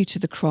took you to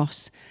the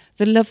cross,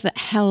 the love that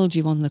held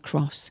you on the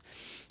cross,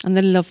 and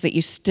the love that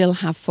you still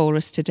have for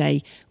us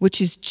today, which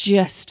is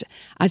just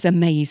as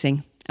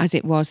amazing as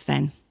it was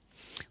then.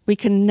 We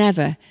can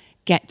never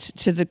get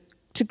to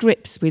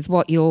grips with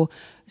what your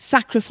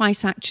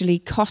sacrifice actually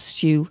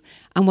cost you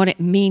and what it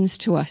means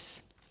to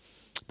us.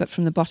 But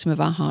from the bottom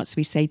of our hearts,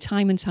 we say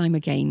time and time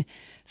again,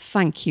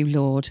 thank you,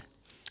 Lord.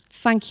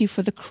 Thank you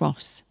for the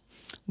cross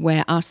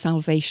where our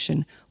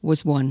salvation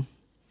was won.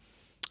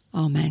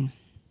 Amen.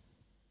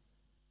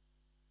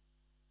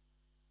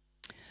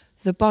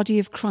 The body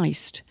of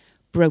Christ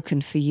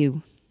broken for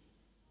you.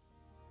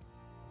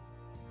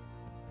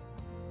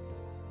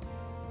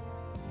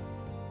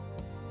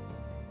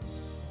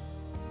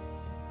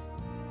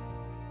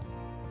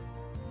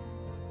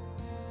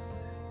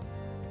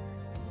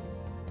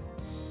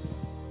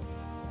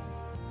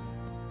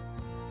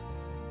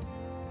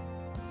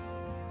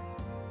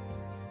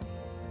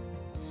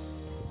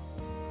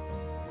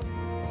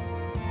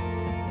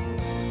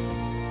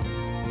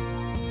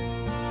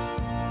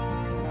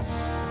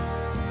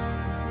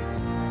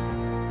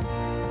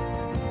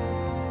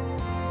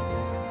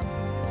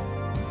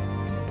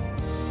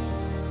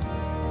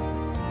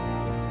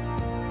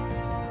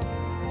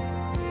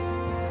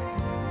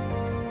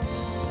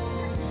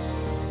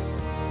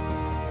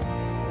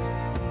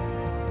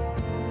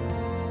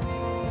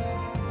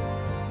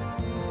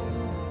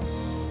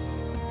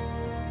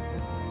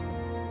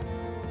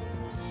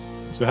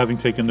 So having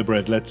taken the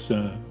bread, let's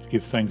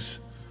give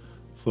thanks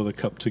for the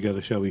cup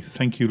together, shall we?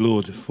 Thank you,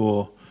 Lord,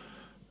 for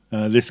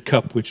this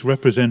cup which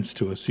represents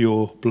to us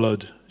your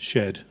blood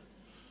shed.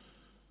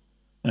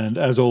 And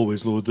as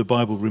always, Lord, the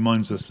Bible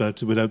reminds us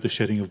that without the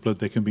shedding of blood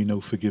there can be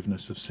no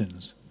forgiveness of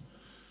sins.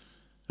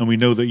 And we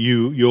know that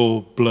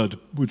your blood,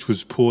 which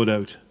was poured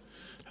out,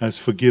 has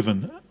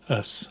forgiven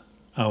us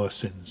our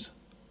sins.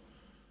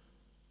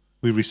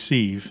 We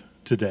receive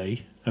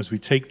today, as we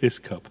take this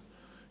cup,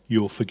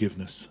 your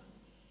forgiveness.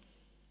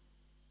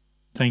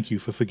 Thank you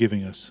for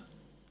forgiving us.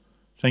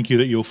 Thank you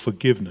that your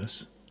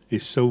forgiveness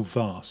is so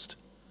vast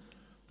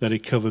that it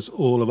covers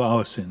all of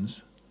our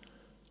sins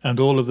and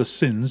all of the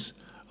sins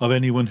of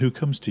anyone who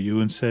comes to you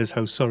and says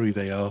how sorry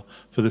they are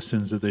for the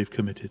sins that they've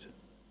committed.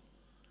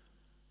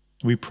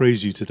 We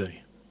praise you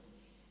today.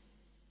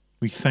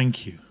 We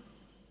thank you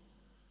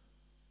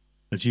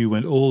that you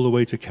went all the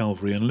way to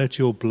Calvary and let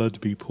your blood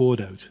be poured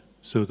out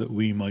so that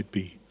we might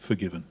be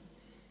forgiven.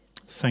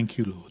 Thank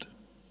you, Lord.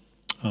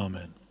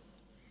 Amen.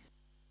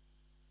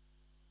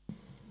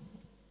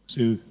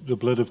 So the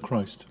blood of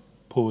Christ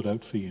poured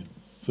out for you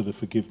for the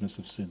forgiveness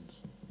of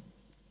sins.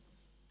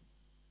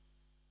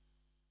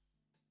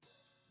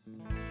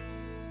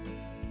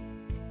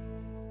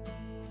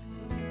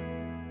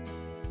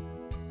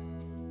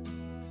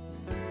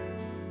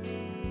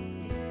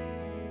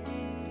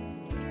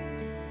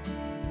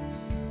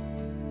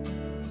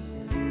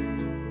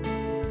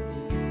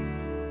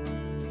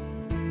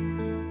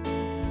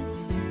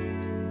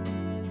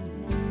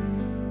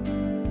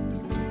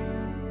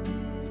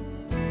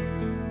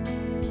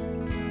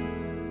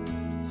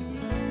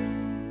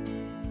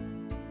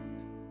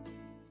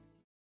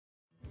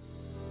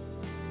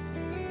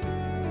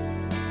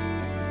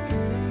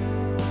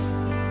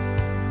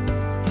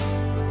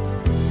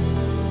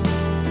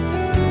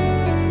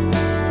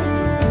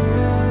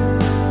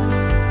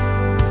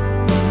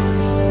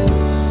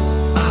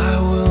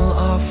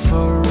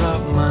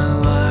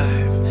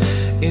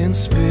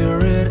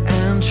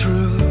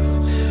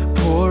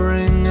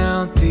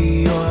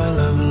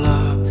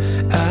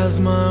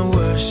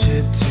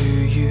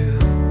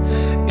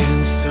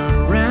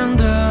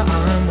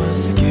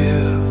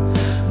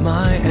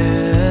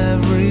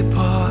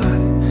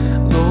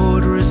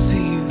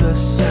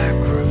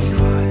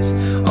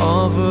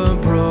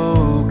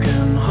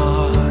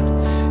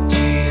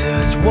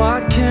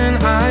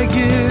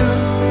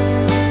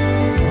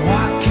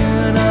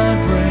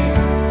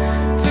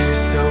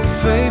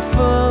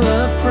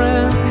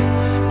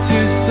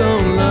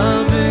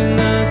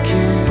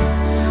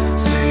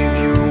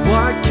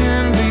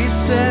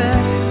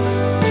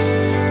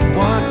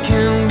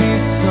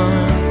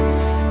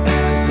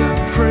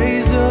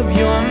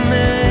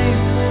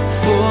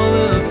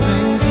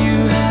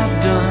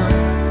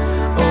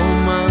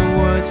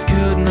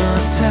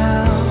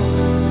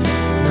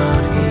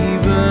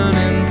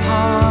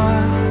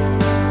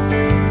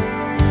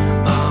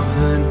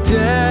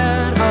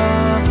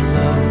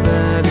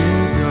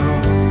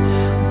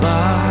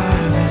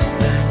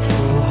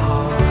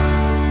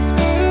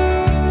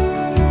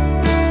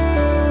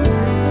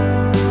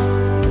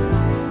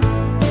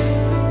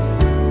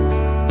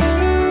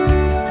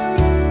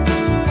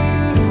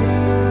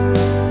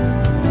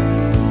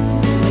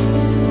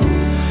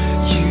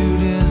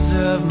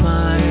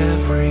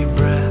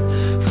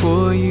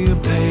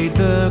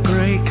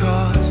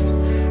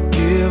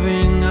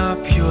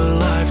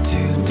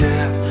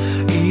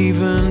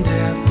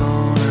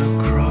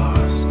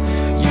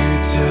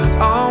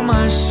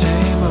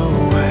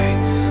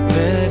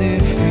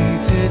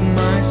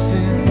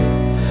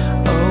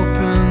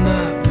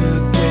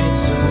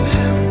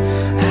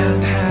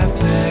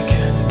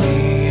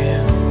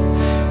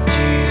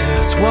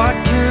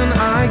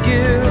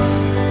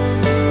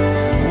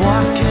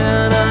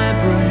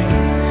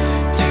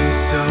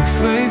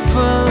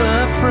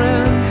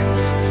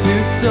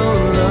 so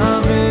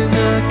loving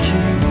a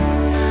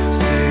king.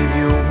 Say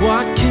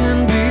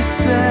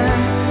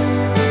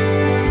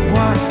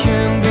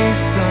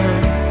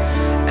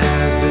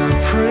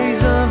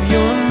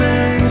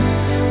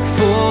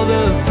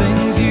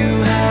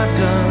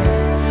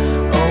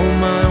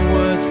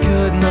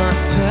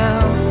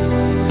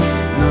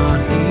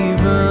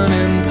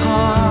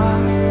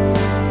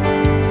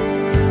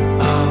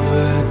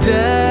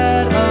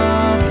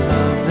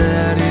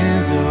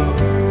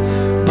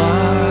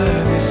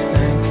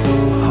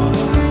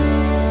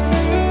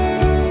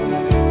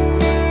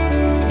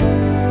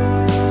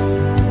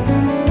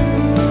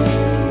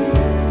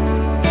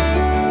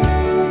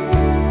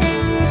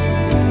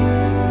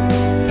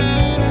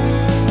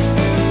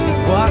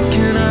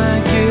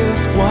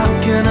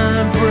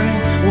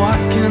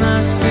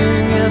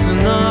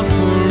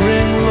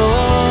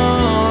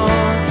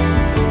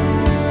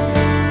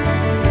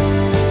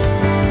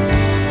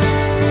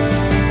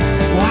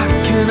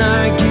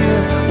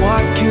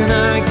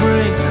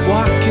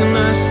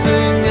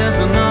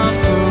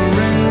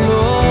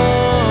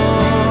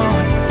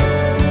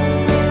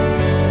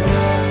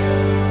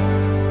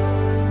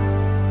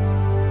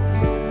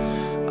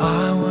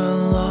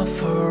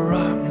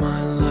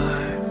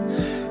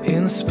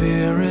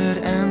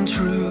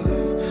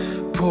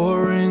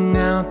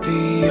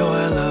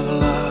I love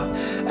love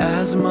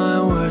as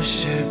my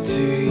worship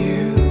to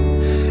you.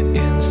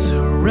 In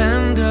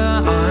surrender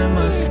I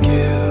must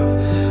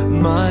give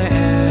my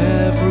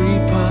every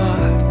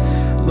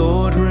part.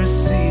 Lord,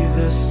 receive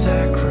the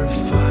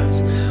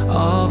sacrifice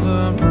of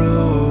a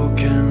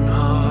broken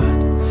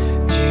heart.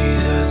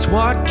 Jesus,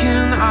 what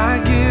can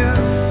I give?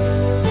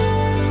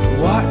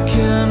 What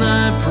can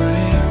I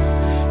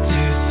bring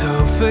to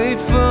so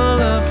faithful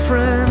a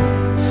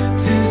friend,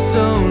 to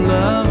so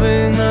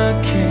loving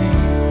a King?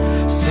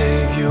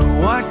 Savior,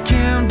 what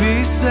can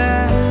be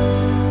said?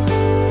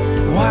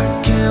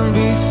 What can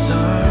be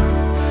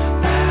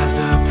sung as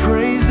a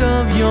praise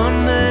of your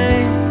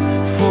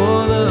name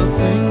for the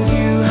things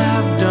you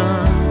have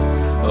done?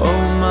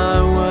 Oh,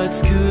 my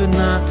words could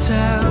not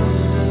tell,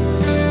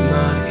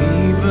 not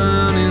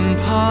even in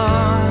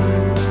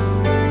part,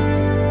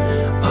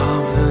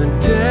 of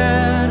the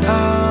debt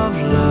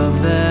of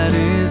love that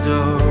is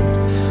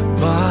owed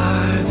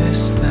by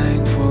this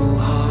thankful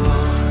heart.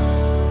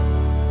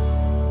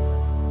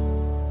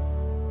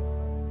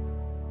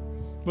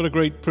 What a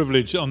great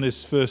privilege on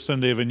this first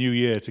Sunday of a new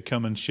year to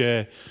come and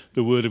share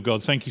the Word of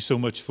God. Thank you so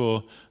much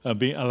for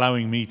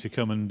allowing me to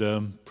come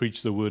and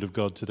preach the Word of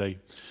God today.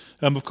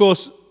 Of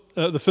course,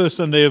 the first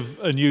Sunday of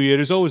a new year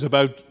is always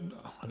about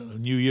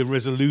New Year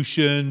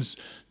resolutions,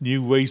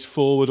 new ways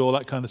forward, all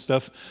that kind of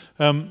stuff.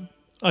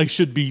 I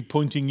should be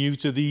pointing you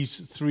to these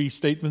three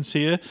statements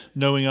here: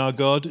 knowing our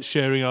God,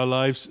 sharing our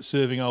lives,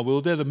 serving our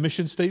world. They're the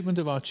mission statement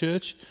of our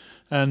church.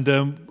 And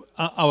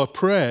our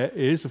prayer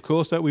is, of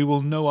course, that we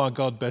will know our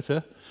God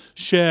better,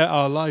 share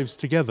our lives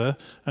together,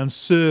 and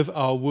serve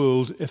our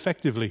world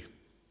effectively.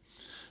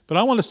 But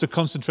I want us to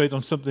concentrate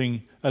on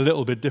something a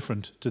little bit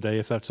different today,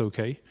 if that's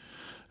okay.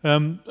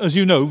 As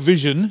you know,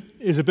 vision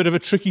is a bit of a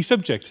tricky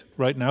subject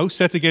right now,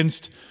 set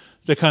against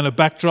the kind of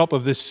backdrop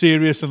of this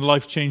serious and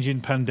life-changing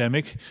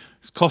pandemic.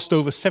 It's cost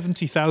over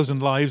 70,000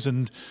 lives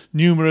and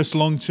numerous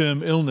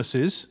long-term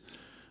illnesses.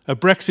 A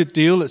Brexit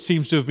deal that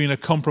seems to have been a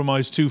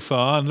compromise too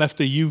far and left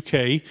the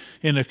UK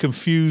in a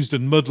confused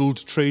and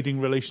muddled trading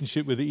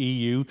relationship with the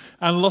EU,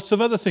 and lots of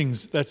other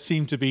things that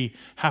seem to be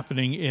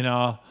happening in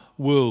our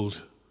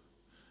world.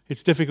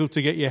 It's difficult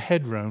to get your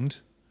head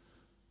round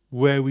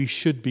where we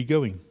should be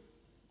going.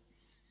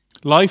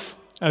 Life,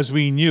 as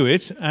we knew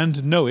it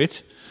and know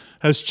it,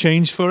 has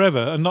changed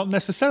forever, and not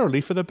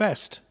necessarily for the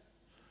best.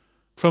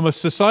 From a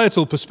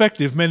societal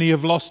perspective, many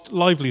have lost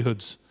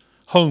livelihoods,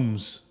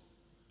 homes,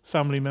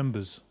 family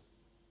members.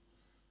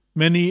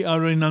 Many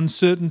are in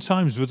uncertain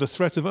times with the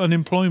threat of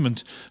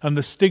unemployment and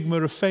the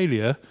stigma of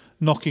failure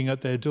knocking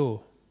at their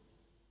door.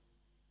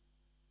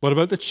 What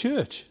about the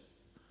church?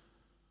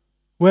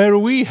 Where are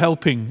we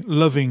helping,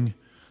 loving,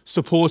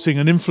 supporting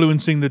and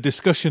influencing the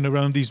discussion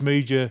around these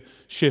major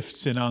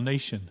shifts in our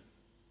nation?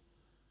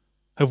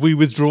 Have we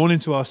withdrawn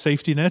into our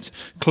safety net,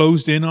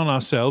 closed in on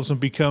ourselves and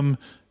become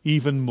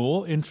even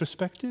more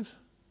introspective?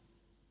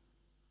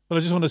 Well,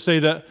 I just want to say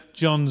that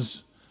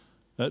John's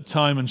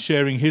time and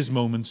sharing his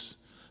moments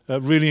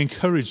really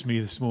encouraged me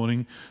this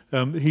morning.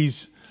 He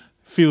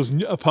feels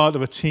a part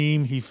of a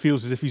team. He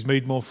feels as if he's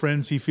made more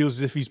friends. He feels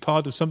as if he's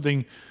part of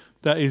something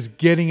that is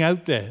getting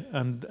out there.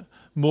 And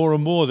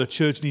more the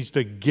church needs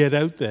to get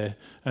out there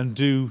and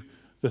do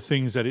the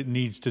things that it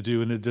needs to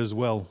do, and it does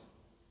well.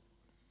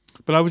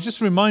 But I was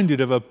just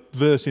reminded of a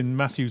verse in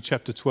Matthew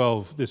chapter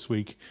 12 this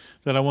week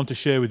that I want to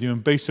share with you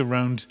and base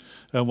around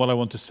what I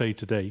want to say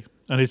today.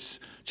 And it's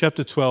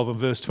chapter 12 and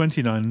verse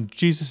 29.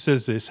 Jesus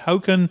says this: "How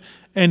can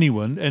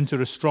anyone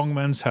enter a strong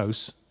man's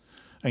house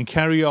and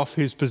carry off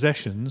his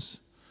possessions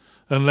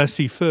unless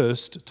he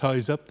first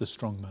ties up the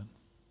strong man?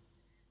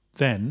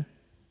 Then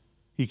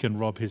he can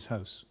rob his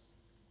house."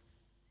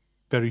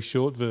 Very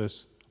short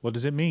verse. What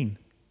does it mean?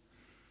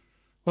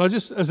 Well, I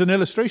just, as an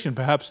illustration,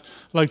 perhaps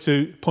like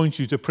to point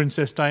you to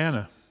Princess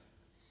Diana.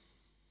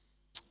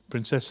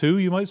 Princess who,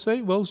 you might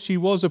say? Well, she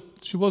was at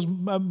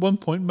one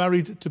point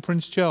married to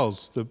Prince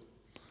Charles, the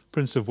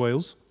Prince of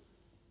Wales.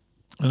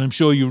 And I'm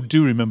sure you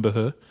do remember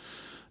her.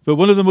 But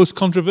one of the most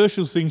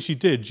controversial things she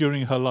did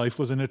during her life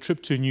was, in a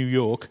trip to New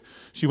York,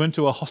 she went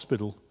to a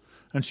hospital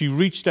and she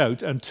reached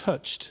out and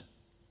touched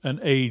an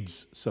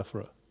AIDS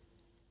sufferer.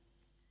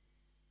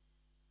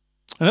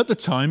 And at the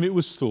time, it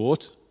was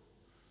thought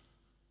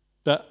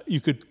that you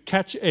could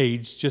catch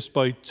AIDS just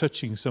by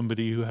touching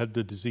somebody who had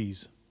the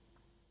disease.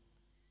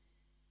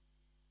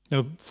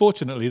 Now,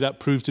 fortunately,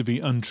 that proved to be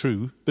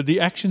untrue, but the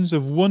actions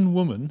of one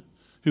woman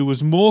who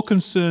was more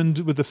concerned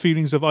with the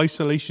feelings of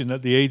isolation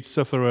that the AIDS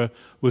sufferer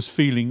was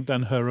feeling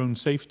than her own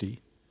safety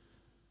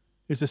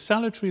is a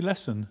salutary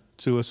lesson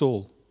to us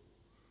all.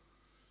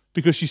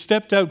 Because she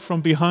stepped out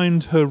from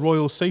behind her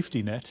royal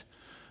safety net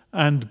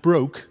and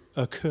broke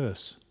a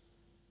curse.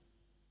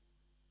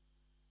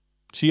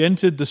 She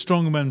entered the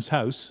strong man's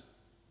house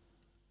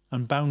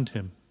and bound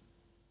him.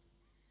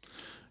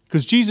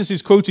 Because Jesus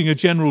is quoting a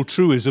general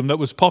truism that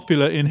was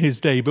popular in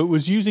his day, but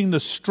was using the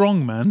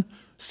strong man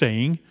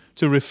saying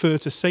to refer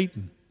to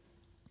Satan.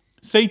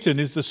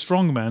 Satan is the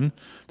strong man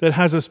that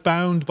has us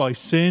bound by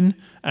sin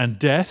and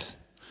death,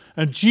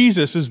 and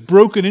Jesus has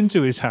broken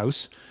into his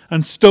house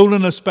and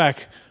stolen us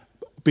back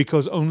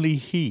because only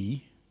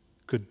he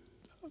could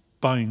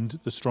bind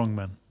the strong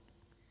man.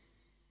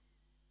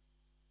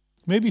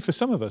 Maybe for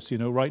some of us,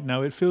 right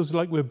now it feels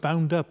like we're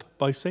bound up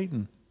by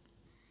Satan.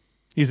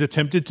 He's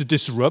attempted to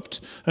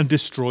disrupt and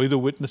destroy the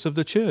witness of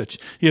the church.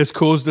 He has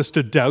caused us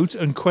to doubt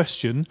and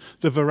question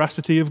the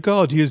veracity of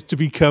God. He has to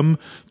become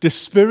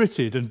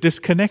dispirited and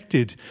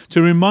disconnected,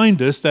 to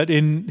remind us that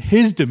in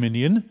his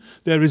dominion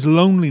there is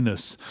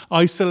loneliness,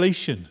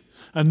 isolation,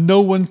 and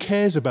no one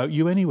cares about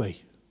you anyway.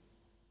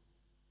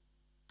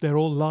 They're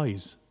all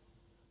lies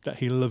that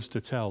he loves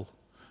to tell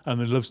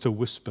and that loves to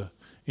whisper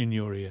in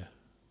your ear.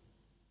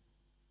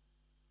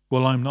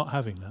 Well, I'm not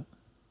having that.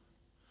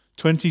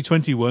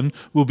 2021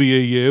 will be a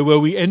year where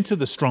we enter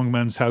the strong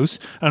man's house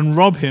and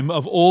rob him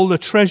of all the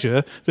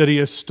treasure that he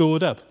has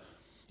stored up.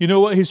 You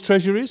know what his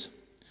treasure is?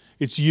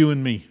 It's you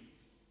and me.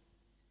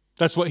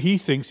 That's what he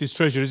thinks his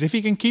treasure is. If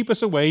he can keep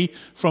us away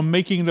from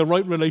making the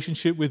right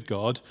relationship with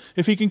God,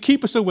 if he can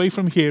keep us away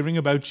from hearing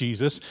about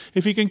Jesus,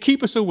 if he can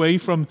keep us away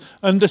from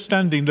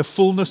understanding the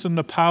fullness and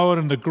the power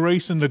and the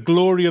grace and the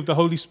glory of the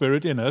Holy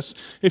Spirit in us,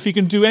 if he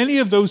can do any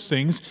of those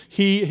things,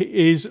 he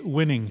is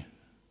winning.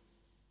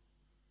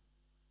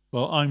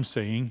 Well, I'm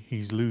saying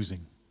he's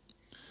losing,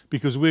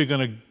 because we're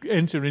going to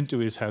enter into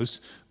his house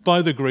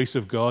by the grace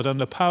of God and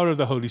the power of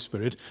the Holy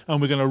Spirit,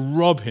 and we're going to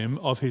rob him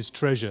of his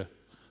treasure,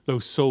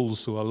 those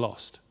souls who are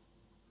lost.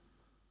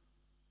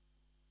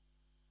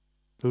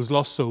 Those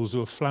lost souls who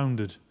have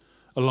floundered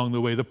along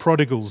the way, the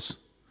prodigals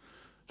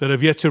that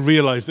have yet to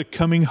realize that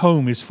coming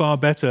home is far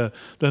better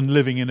than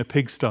living in a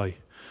pigsty,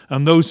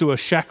 and those who are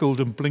shackled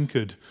and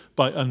blinkered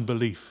by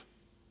unbelief.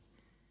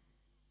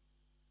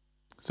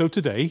 So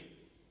today,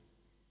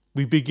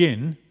 we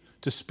begin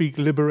to speak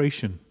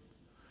liberation,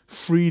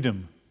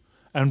 freedom,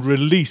 and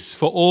release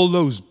for all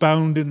those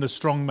bound in the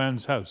strong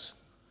man's house,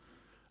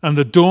 and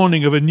the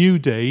dawning of a new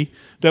day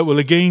that will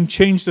again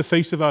change the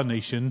face of our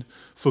nation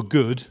for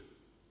good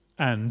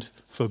and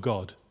for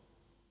God.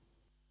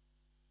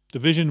 The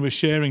vision we're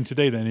sharing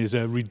today then is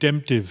a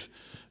redemptive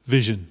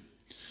vision.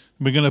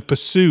 We're going to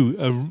pursue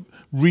a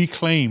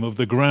reclaim of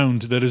the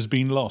ground that has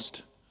been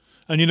lost.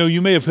 And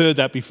you may have heard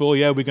that before.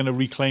 Yeah, we're going to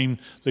reclaim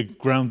the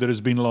ground that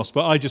has been lost.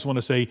 But I just want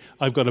to say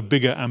I've got a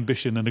bigger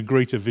ambition and a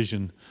greater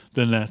vision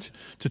than that.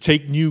 To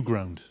take new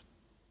ground.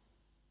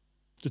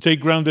 To take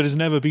ground that has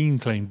never been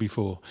claimed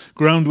before.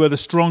 Ground where the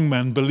strong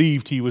man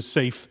believed he was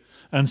safe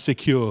and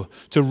secure.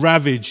 To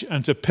ravage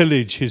and to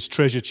pillage his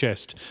treasure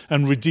chest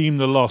and redeem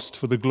the lost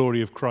for the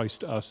glory of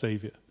Christ our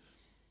Saviour.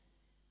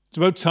 It's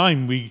about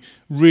time we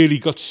really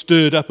got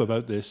stirred up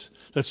about this,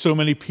 that so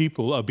many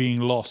people are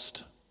being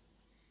lost.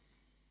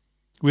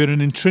 We're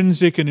an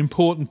intrinsic and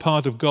important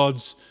part of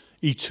God's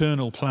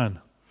eternal plan.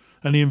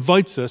 And he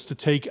invites us to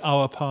take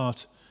our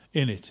part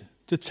in it,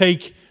 to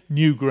take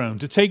new ground,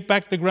 to take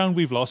back the ground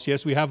we've lost.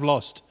 Yes, we have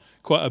lost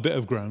quite a bit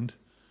of ground.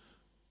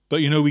 But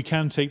we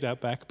can take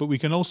that back, but we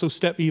can also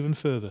step even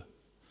further.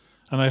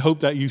 And I hope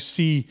that you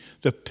see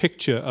the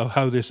picture of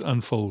how this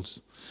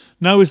unfolds.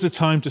 Now is the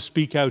time to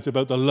speak out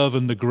about the love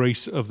and the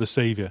grace of the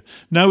Saviour.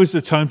 Now is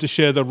the time to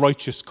share the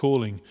righteous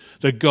calling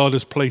that God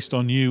has placed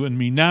on you and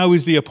me. Now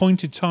is the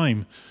appointed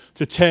time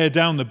to tear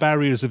down the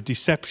barriers of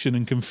deception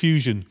and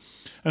confusion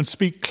and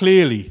speak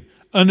clearly,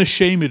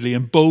 unashamedly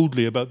and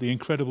boldly about the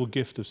incredible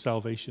gift of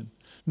salvation.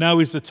 Now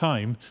is the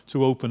time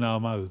to open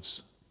our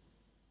mouths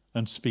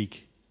and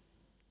speak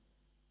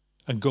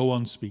and go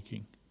on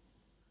speaking.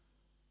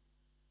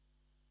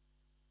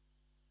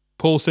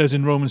 Paul says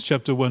in Romans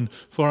chapter 1,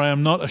 "For I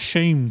am not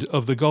ashamed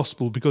of the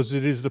gospel, because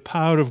it is the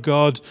power of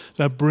God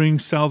that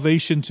brings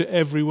salvation to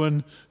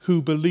everyone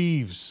who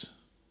believes."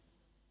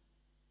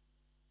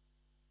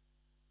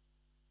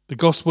 The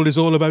gospel is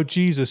all about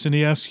Jesus, and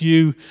he asks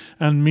you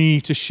and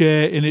me to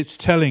share in its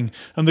telling.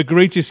 And the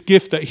greatest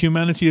gift that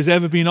humanity has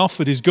ever been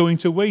offered is going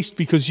to waste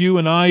because you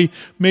and I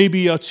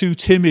maybe are too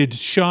timid,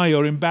 shy,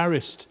 or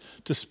embarrassed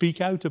to speak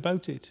out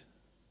about it.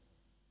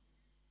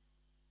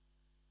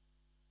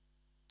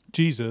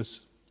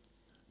 Jesus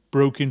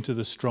broke into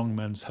the strong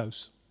man's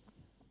house.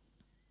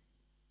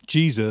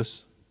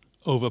 Jesus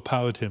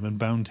overpowered him and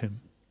bound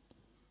him.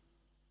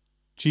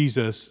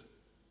 Jesus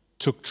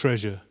took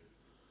treasure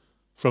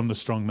from the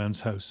strong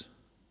man's house.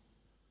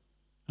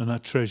 And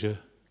that treasure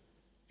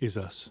is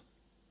us.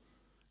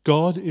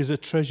 God is a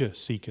treasure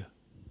seeker.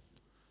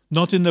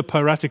 Not in the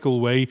piratical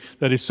way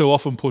that is so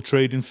often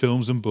portrayed in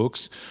films and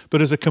books,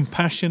 but as a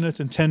compassionate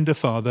and tender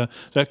father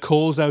that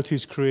calls out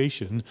his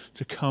creation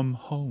to come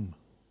home.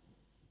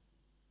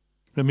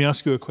 Let me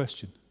ask you a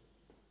question.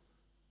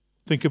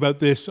 Think about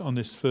this on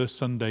this first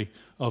Sunday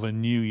of a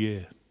new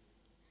year.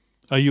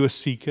 Are you a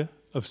seeker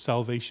of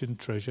salvation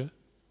treasure?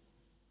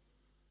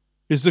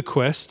 Is the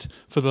quest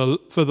for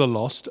the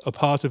lost a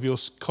part of your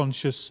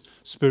conscious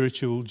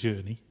spiritual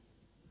journey?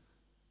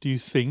 Do you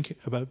think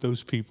about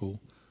those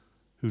people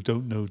who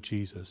don't know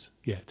Jesus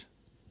yet?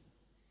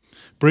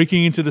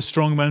 Breaking into the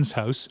strong man's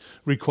house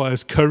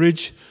requires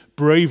courage,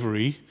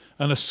 bravery,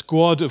 and a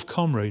squad of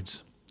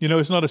comrades.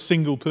 It's not a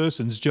single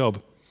person's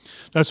job.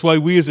 That's why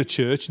we as a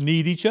church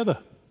need each other.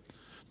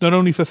 not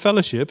only for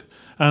fellowship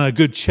and a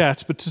good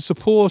chat, but to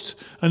support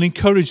and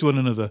encourage one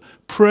another,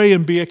 pray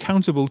and be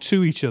accountable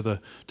to each other,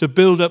 to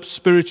build up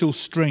spiritual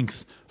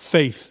strength,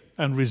 faith,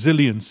 and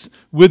resilience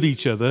with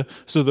each other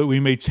so that we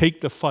may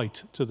take the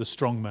fight to the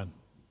strong man.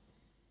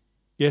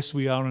 Yes,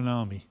 we are an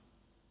army.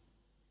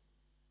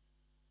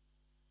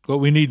 What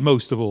we need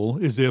most of all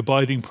is the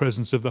abiding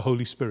presence of the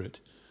Holy Spirit,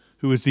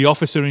 who is the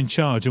officer in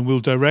charge and will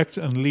direct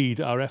and lead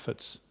our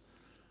efforts.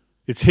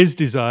 It's his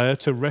desire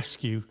to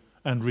rescue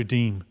and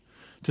redeem,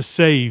 to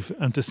save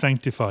and to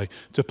sanctify,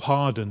 to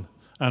pardon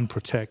and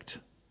protect.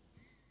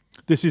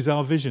 This is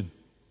our vision.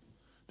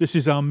 This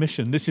is our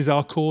mission. This is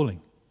our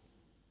calling.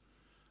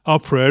 Our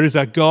prayer is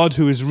that God,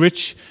 who is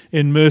rich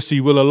in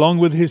mercy, will, along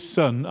with his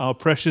Son, our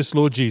precious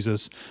Lord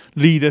Jesus,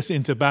 lead us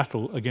into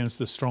battle against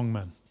the strong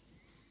man.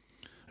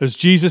 As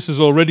Jesus has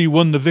already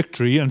won the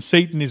victory and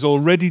Satan is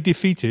already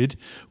defeated,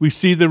 we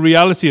see the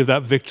reality of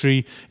that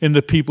victory in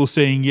the people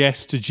saying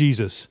yes to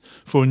Jesus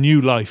for a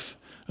new life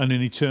and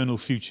an eternal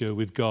future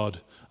with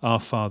God, our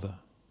Father.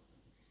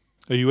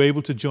 Are you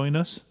able to join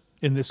us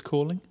in this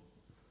calling,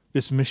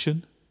 this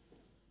mission,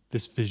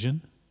 this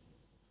vision?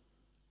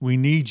 We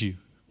need you,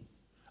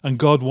 and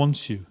God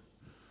wants you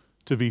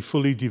to be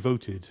fully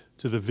devoted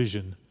to the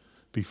vision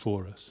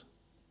before us.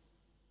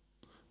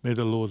 May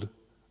the Lord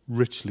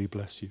richly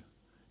bless you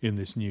in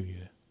this new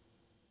year.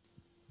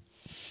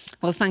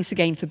 Well, thanks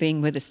again for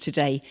being with us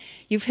today.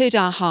 You've heard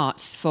our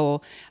hearts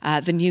for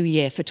the new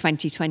year, for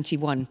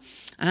 2021.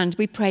 And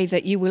we pray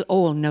that you will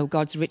all know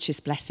God's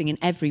richest blessing in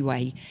every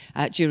way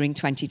during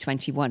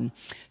 2021.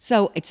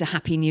 So it's a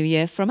happy new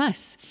year from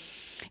us.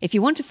 If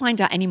you want to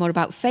find out any more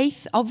about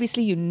faith,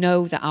 obviously you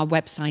know that our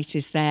website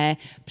is there.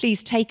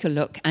 Please take a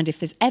look. And if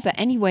there's ever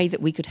any way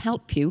that we could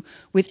help you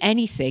with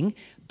anything,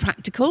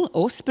 practical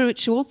or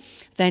spiritual,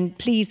 then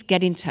please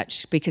get in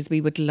touch, because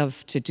we would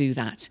love to do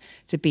that,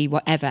 to be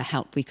whatever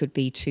help we could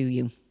be to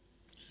you.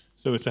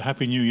 So it's a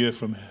happy new year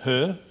from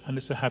her, and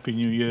it's a happy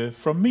new year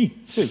from me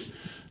too.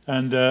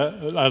 And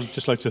I'd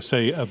just like to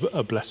say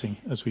a blessing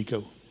as we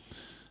go.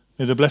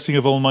 May the blessing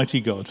of Almighty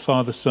God,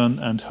 Father, Son,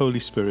 and Holy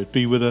Spirit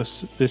be with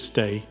us this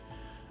day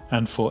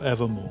and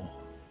forevermore.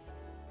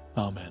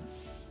 Amen.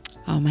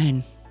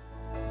 Amen.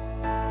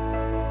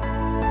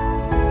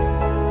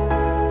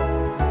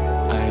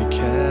 I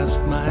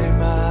cast my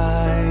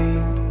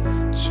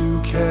mind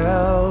to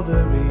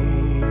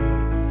Calvary,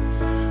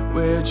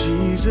 where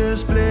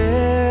Jesus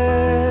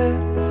bled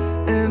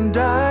and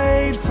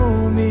died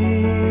for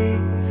me.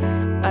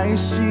 I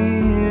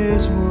see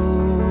his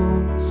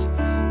wounds,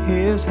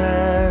 his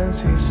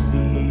hands, his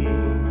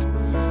feet,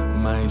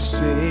 my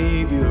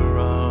Savior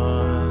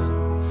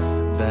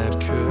on that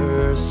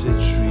cursed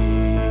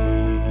tree.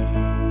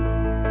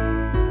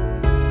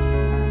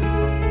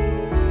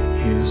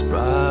 His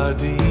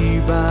body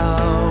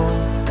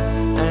bound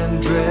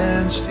and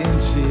drenched in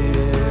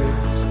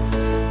tears,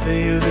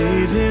 they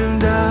laid him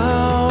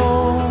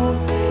down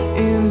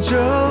in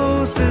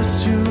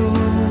Joseph's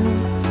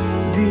tomb,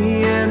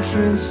 the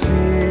entrance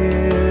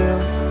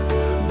sealed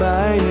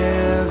by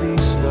heavy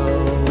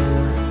stone.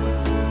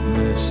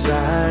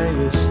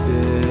 Messiah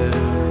still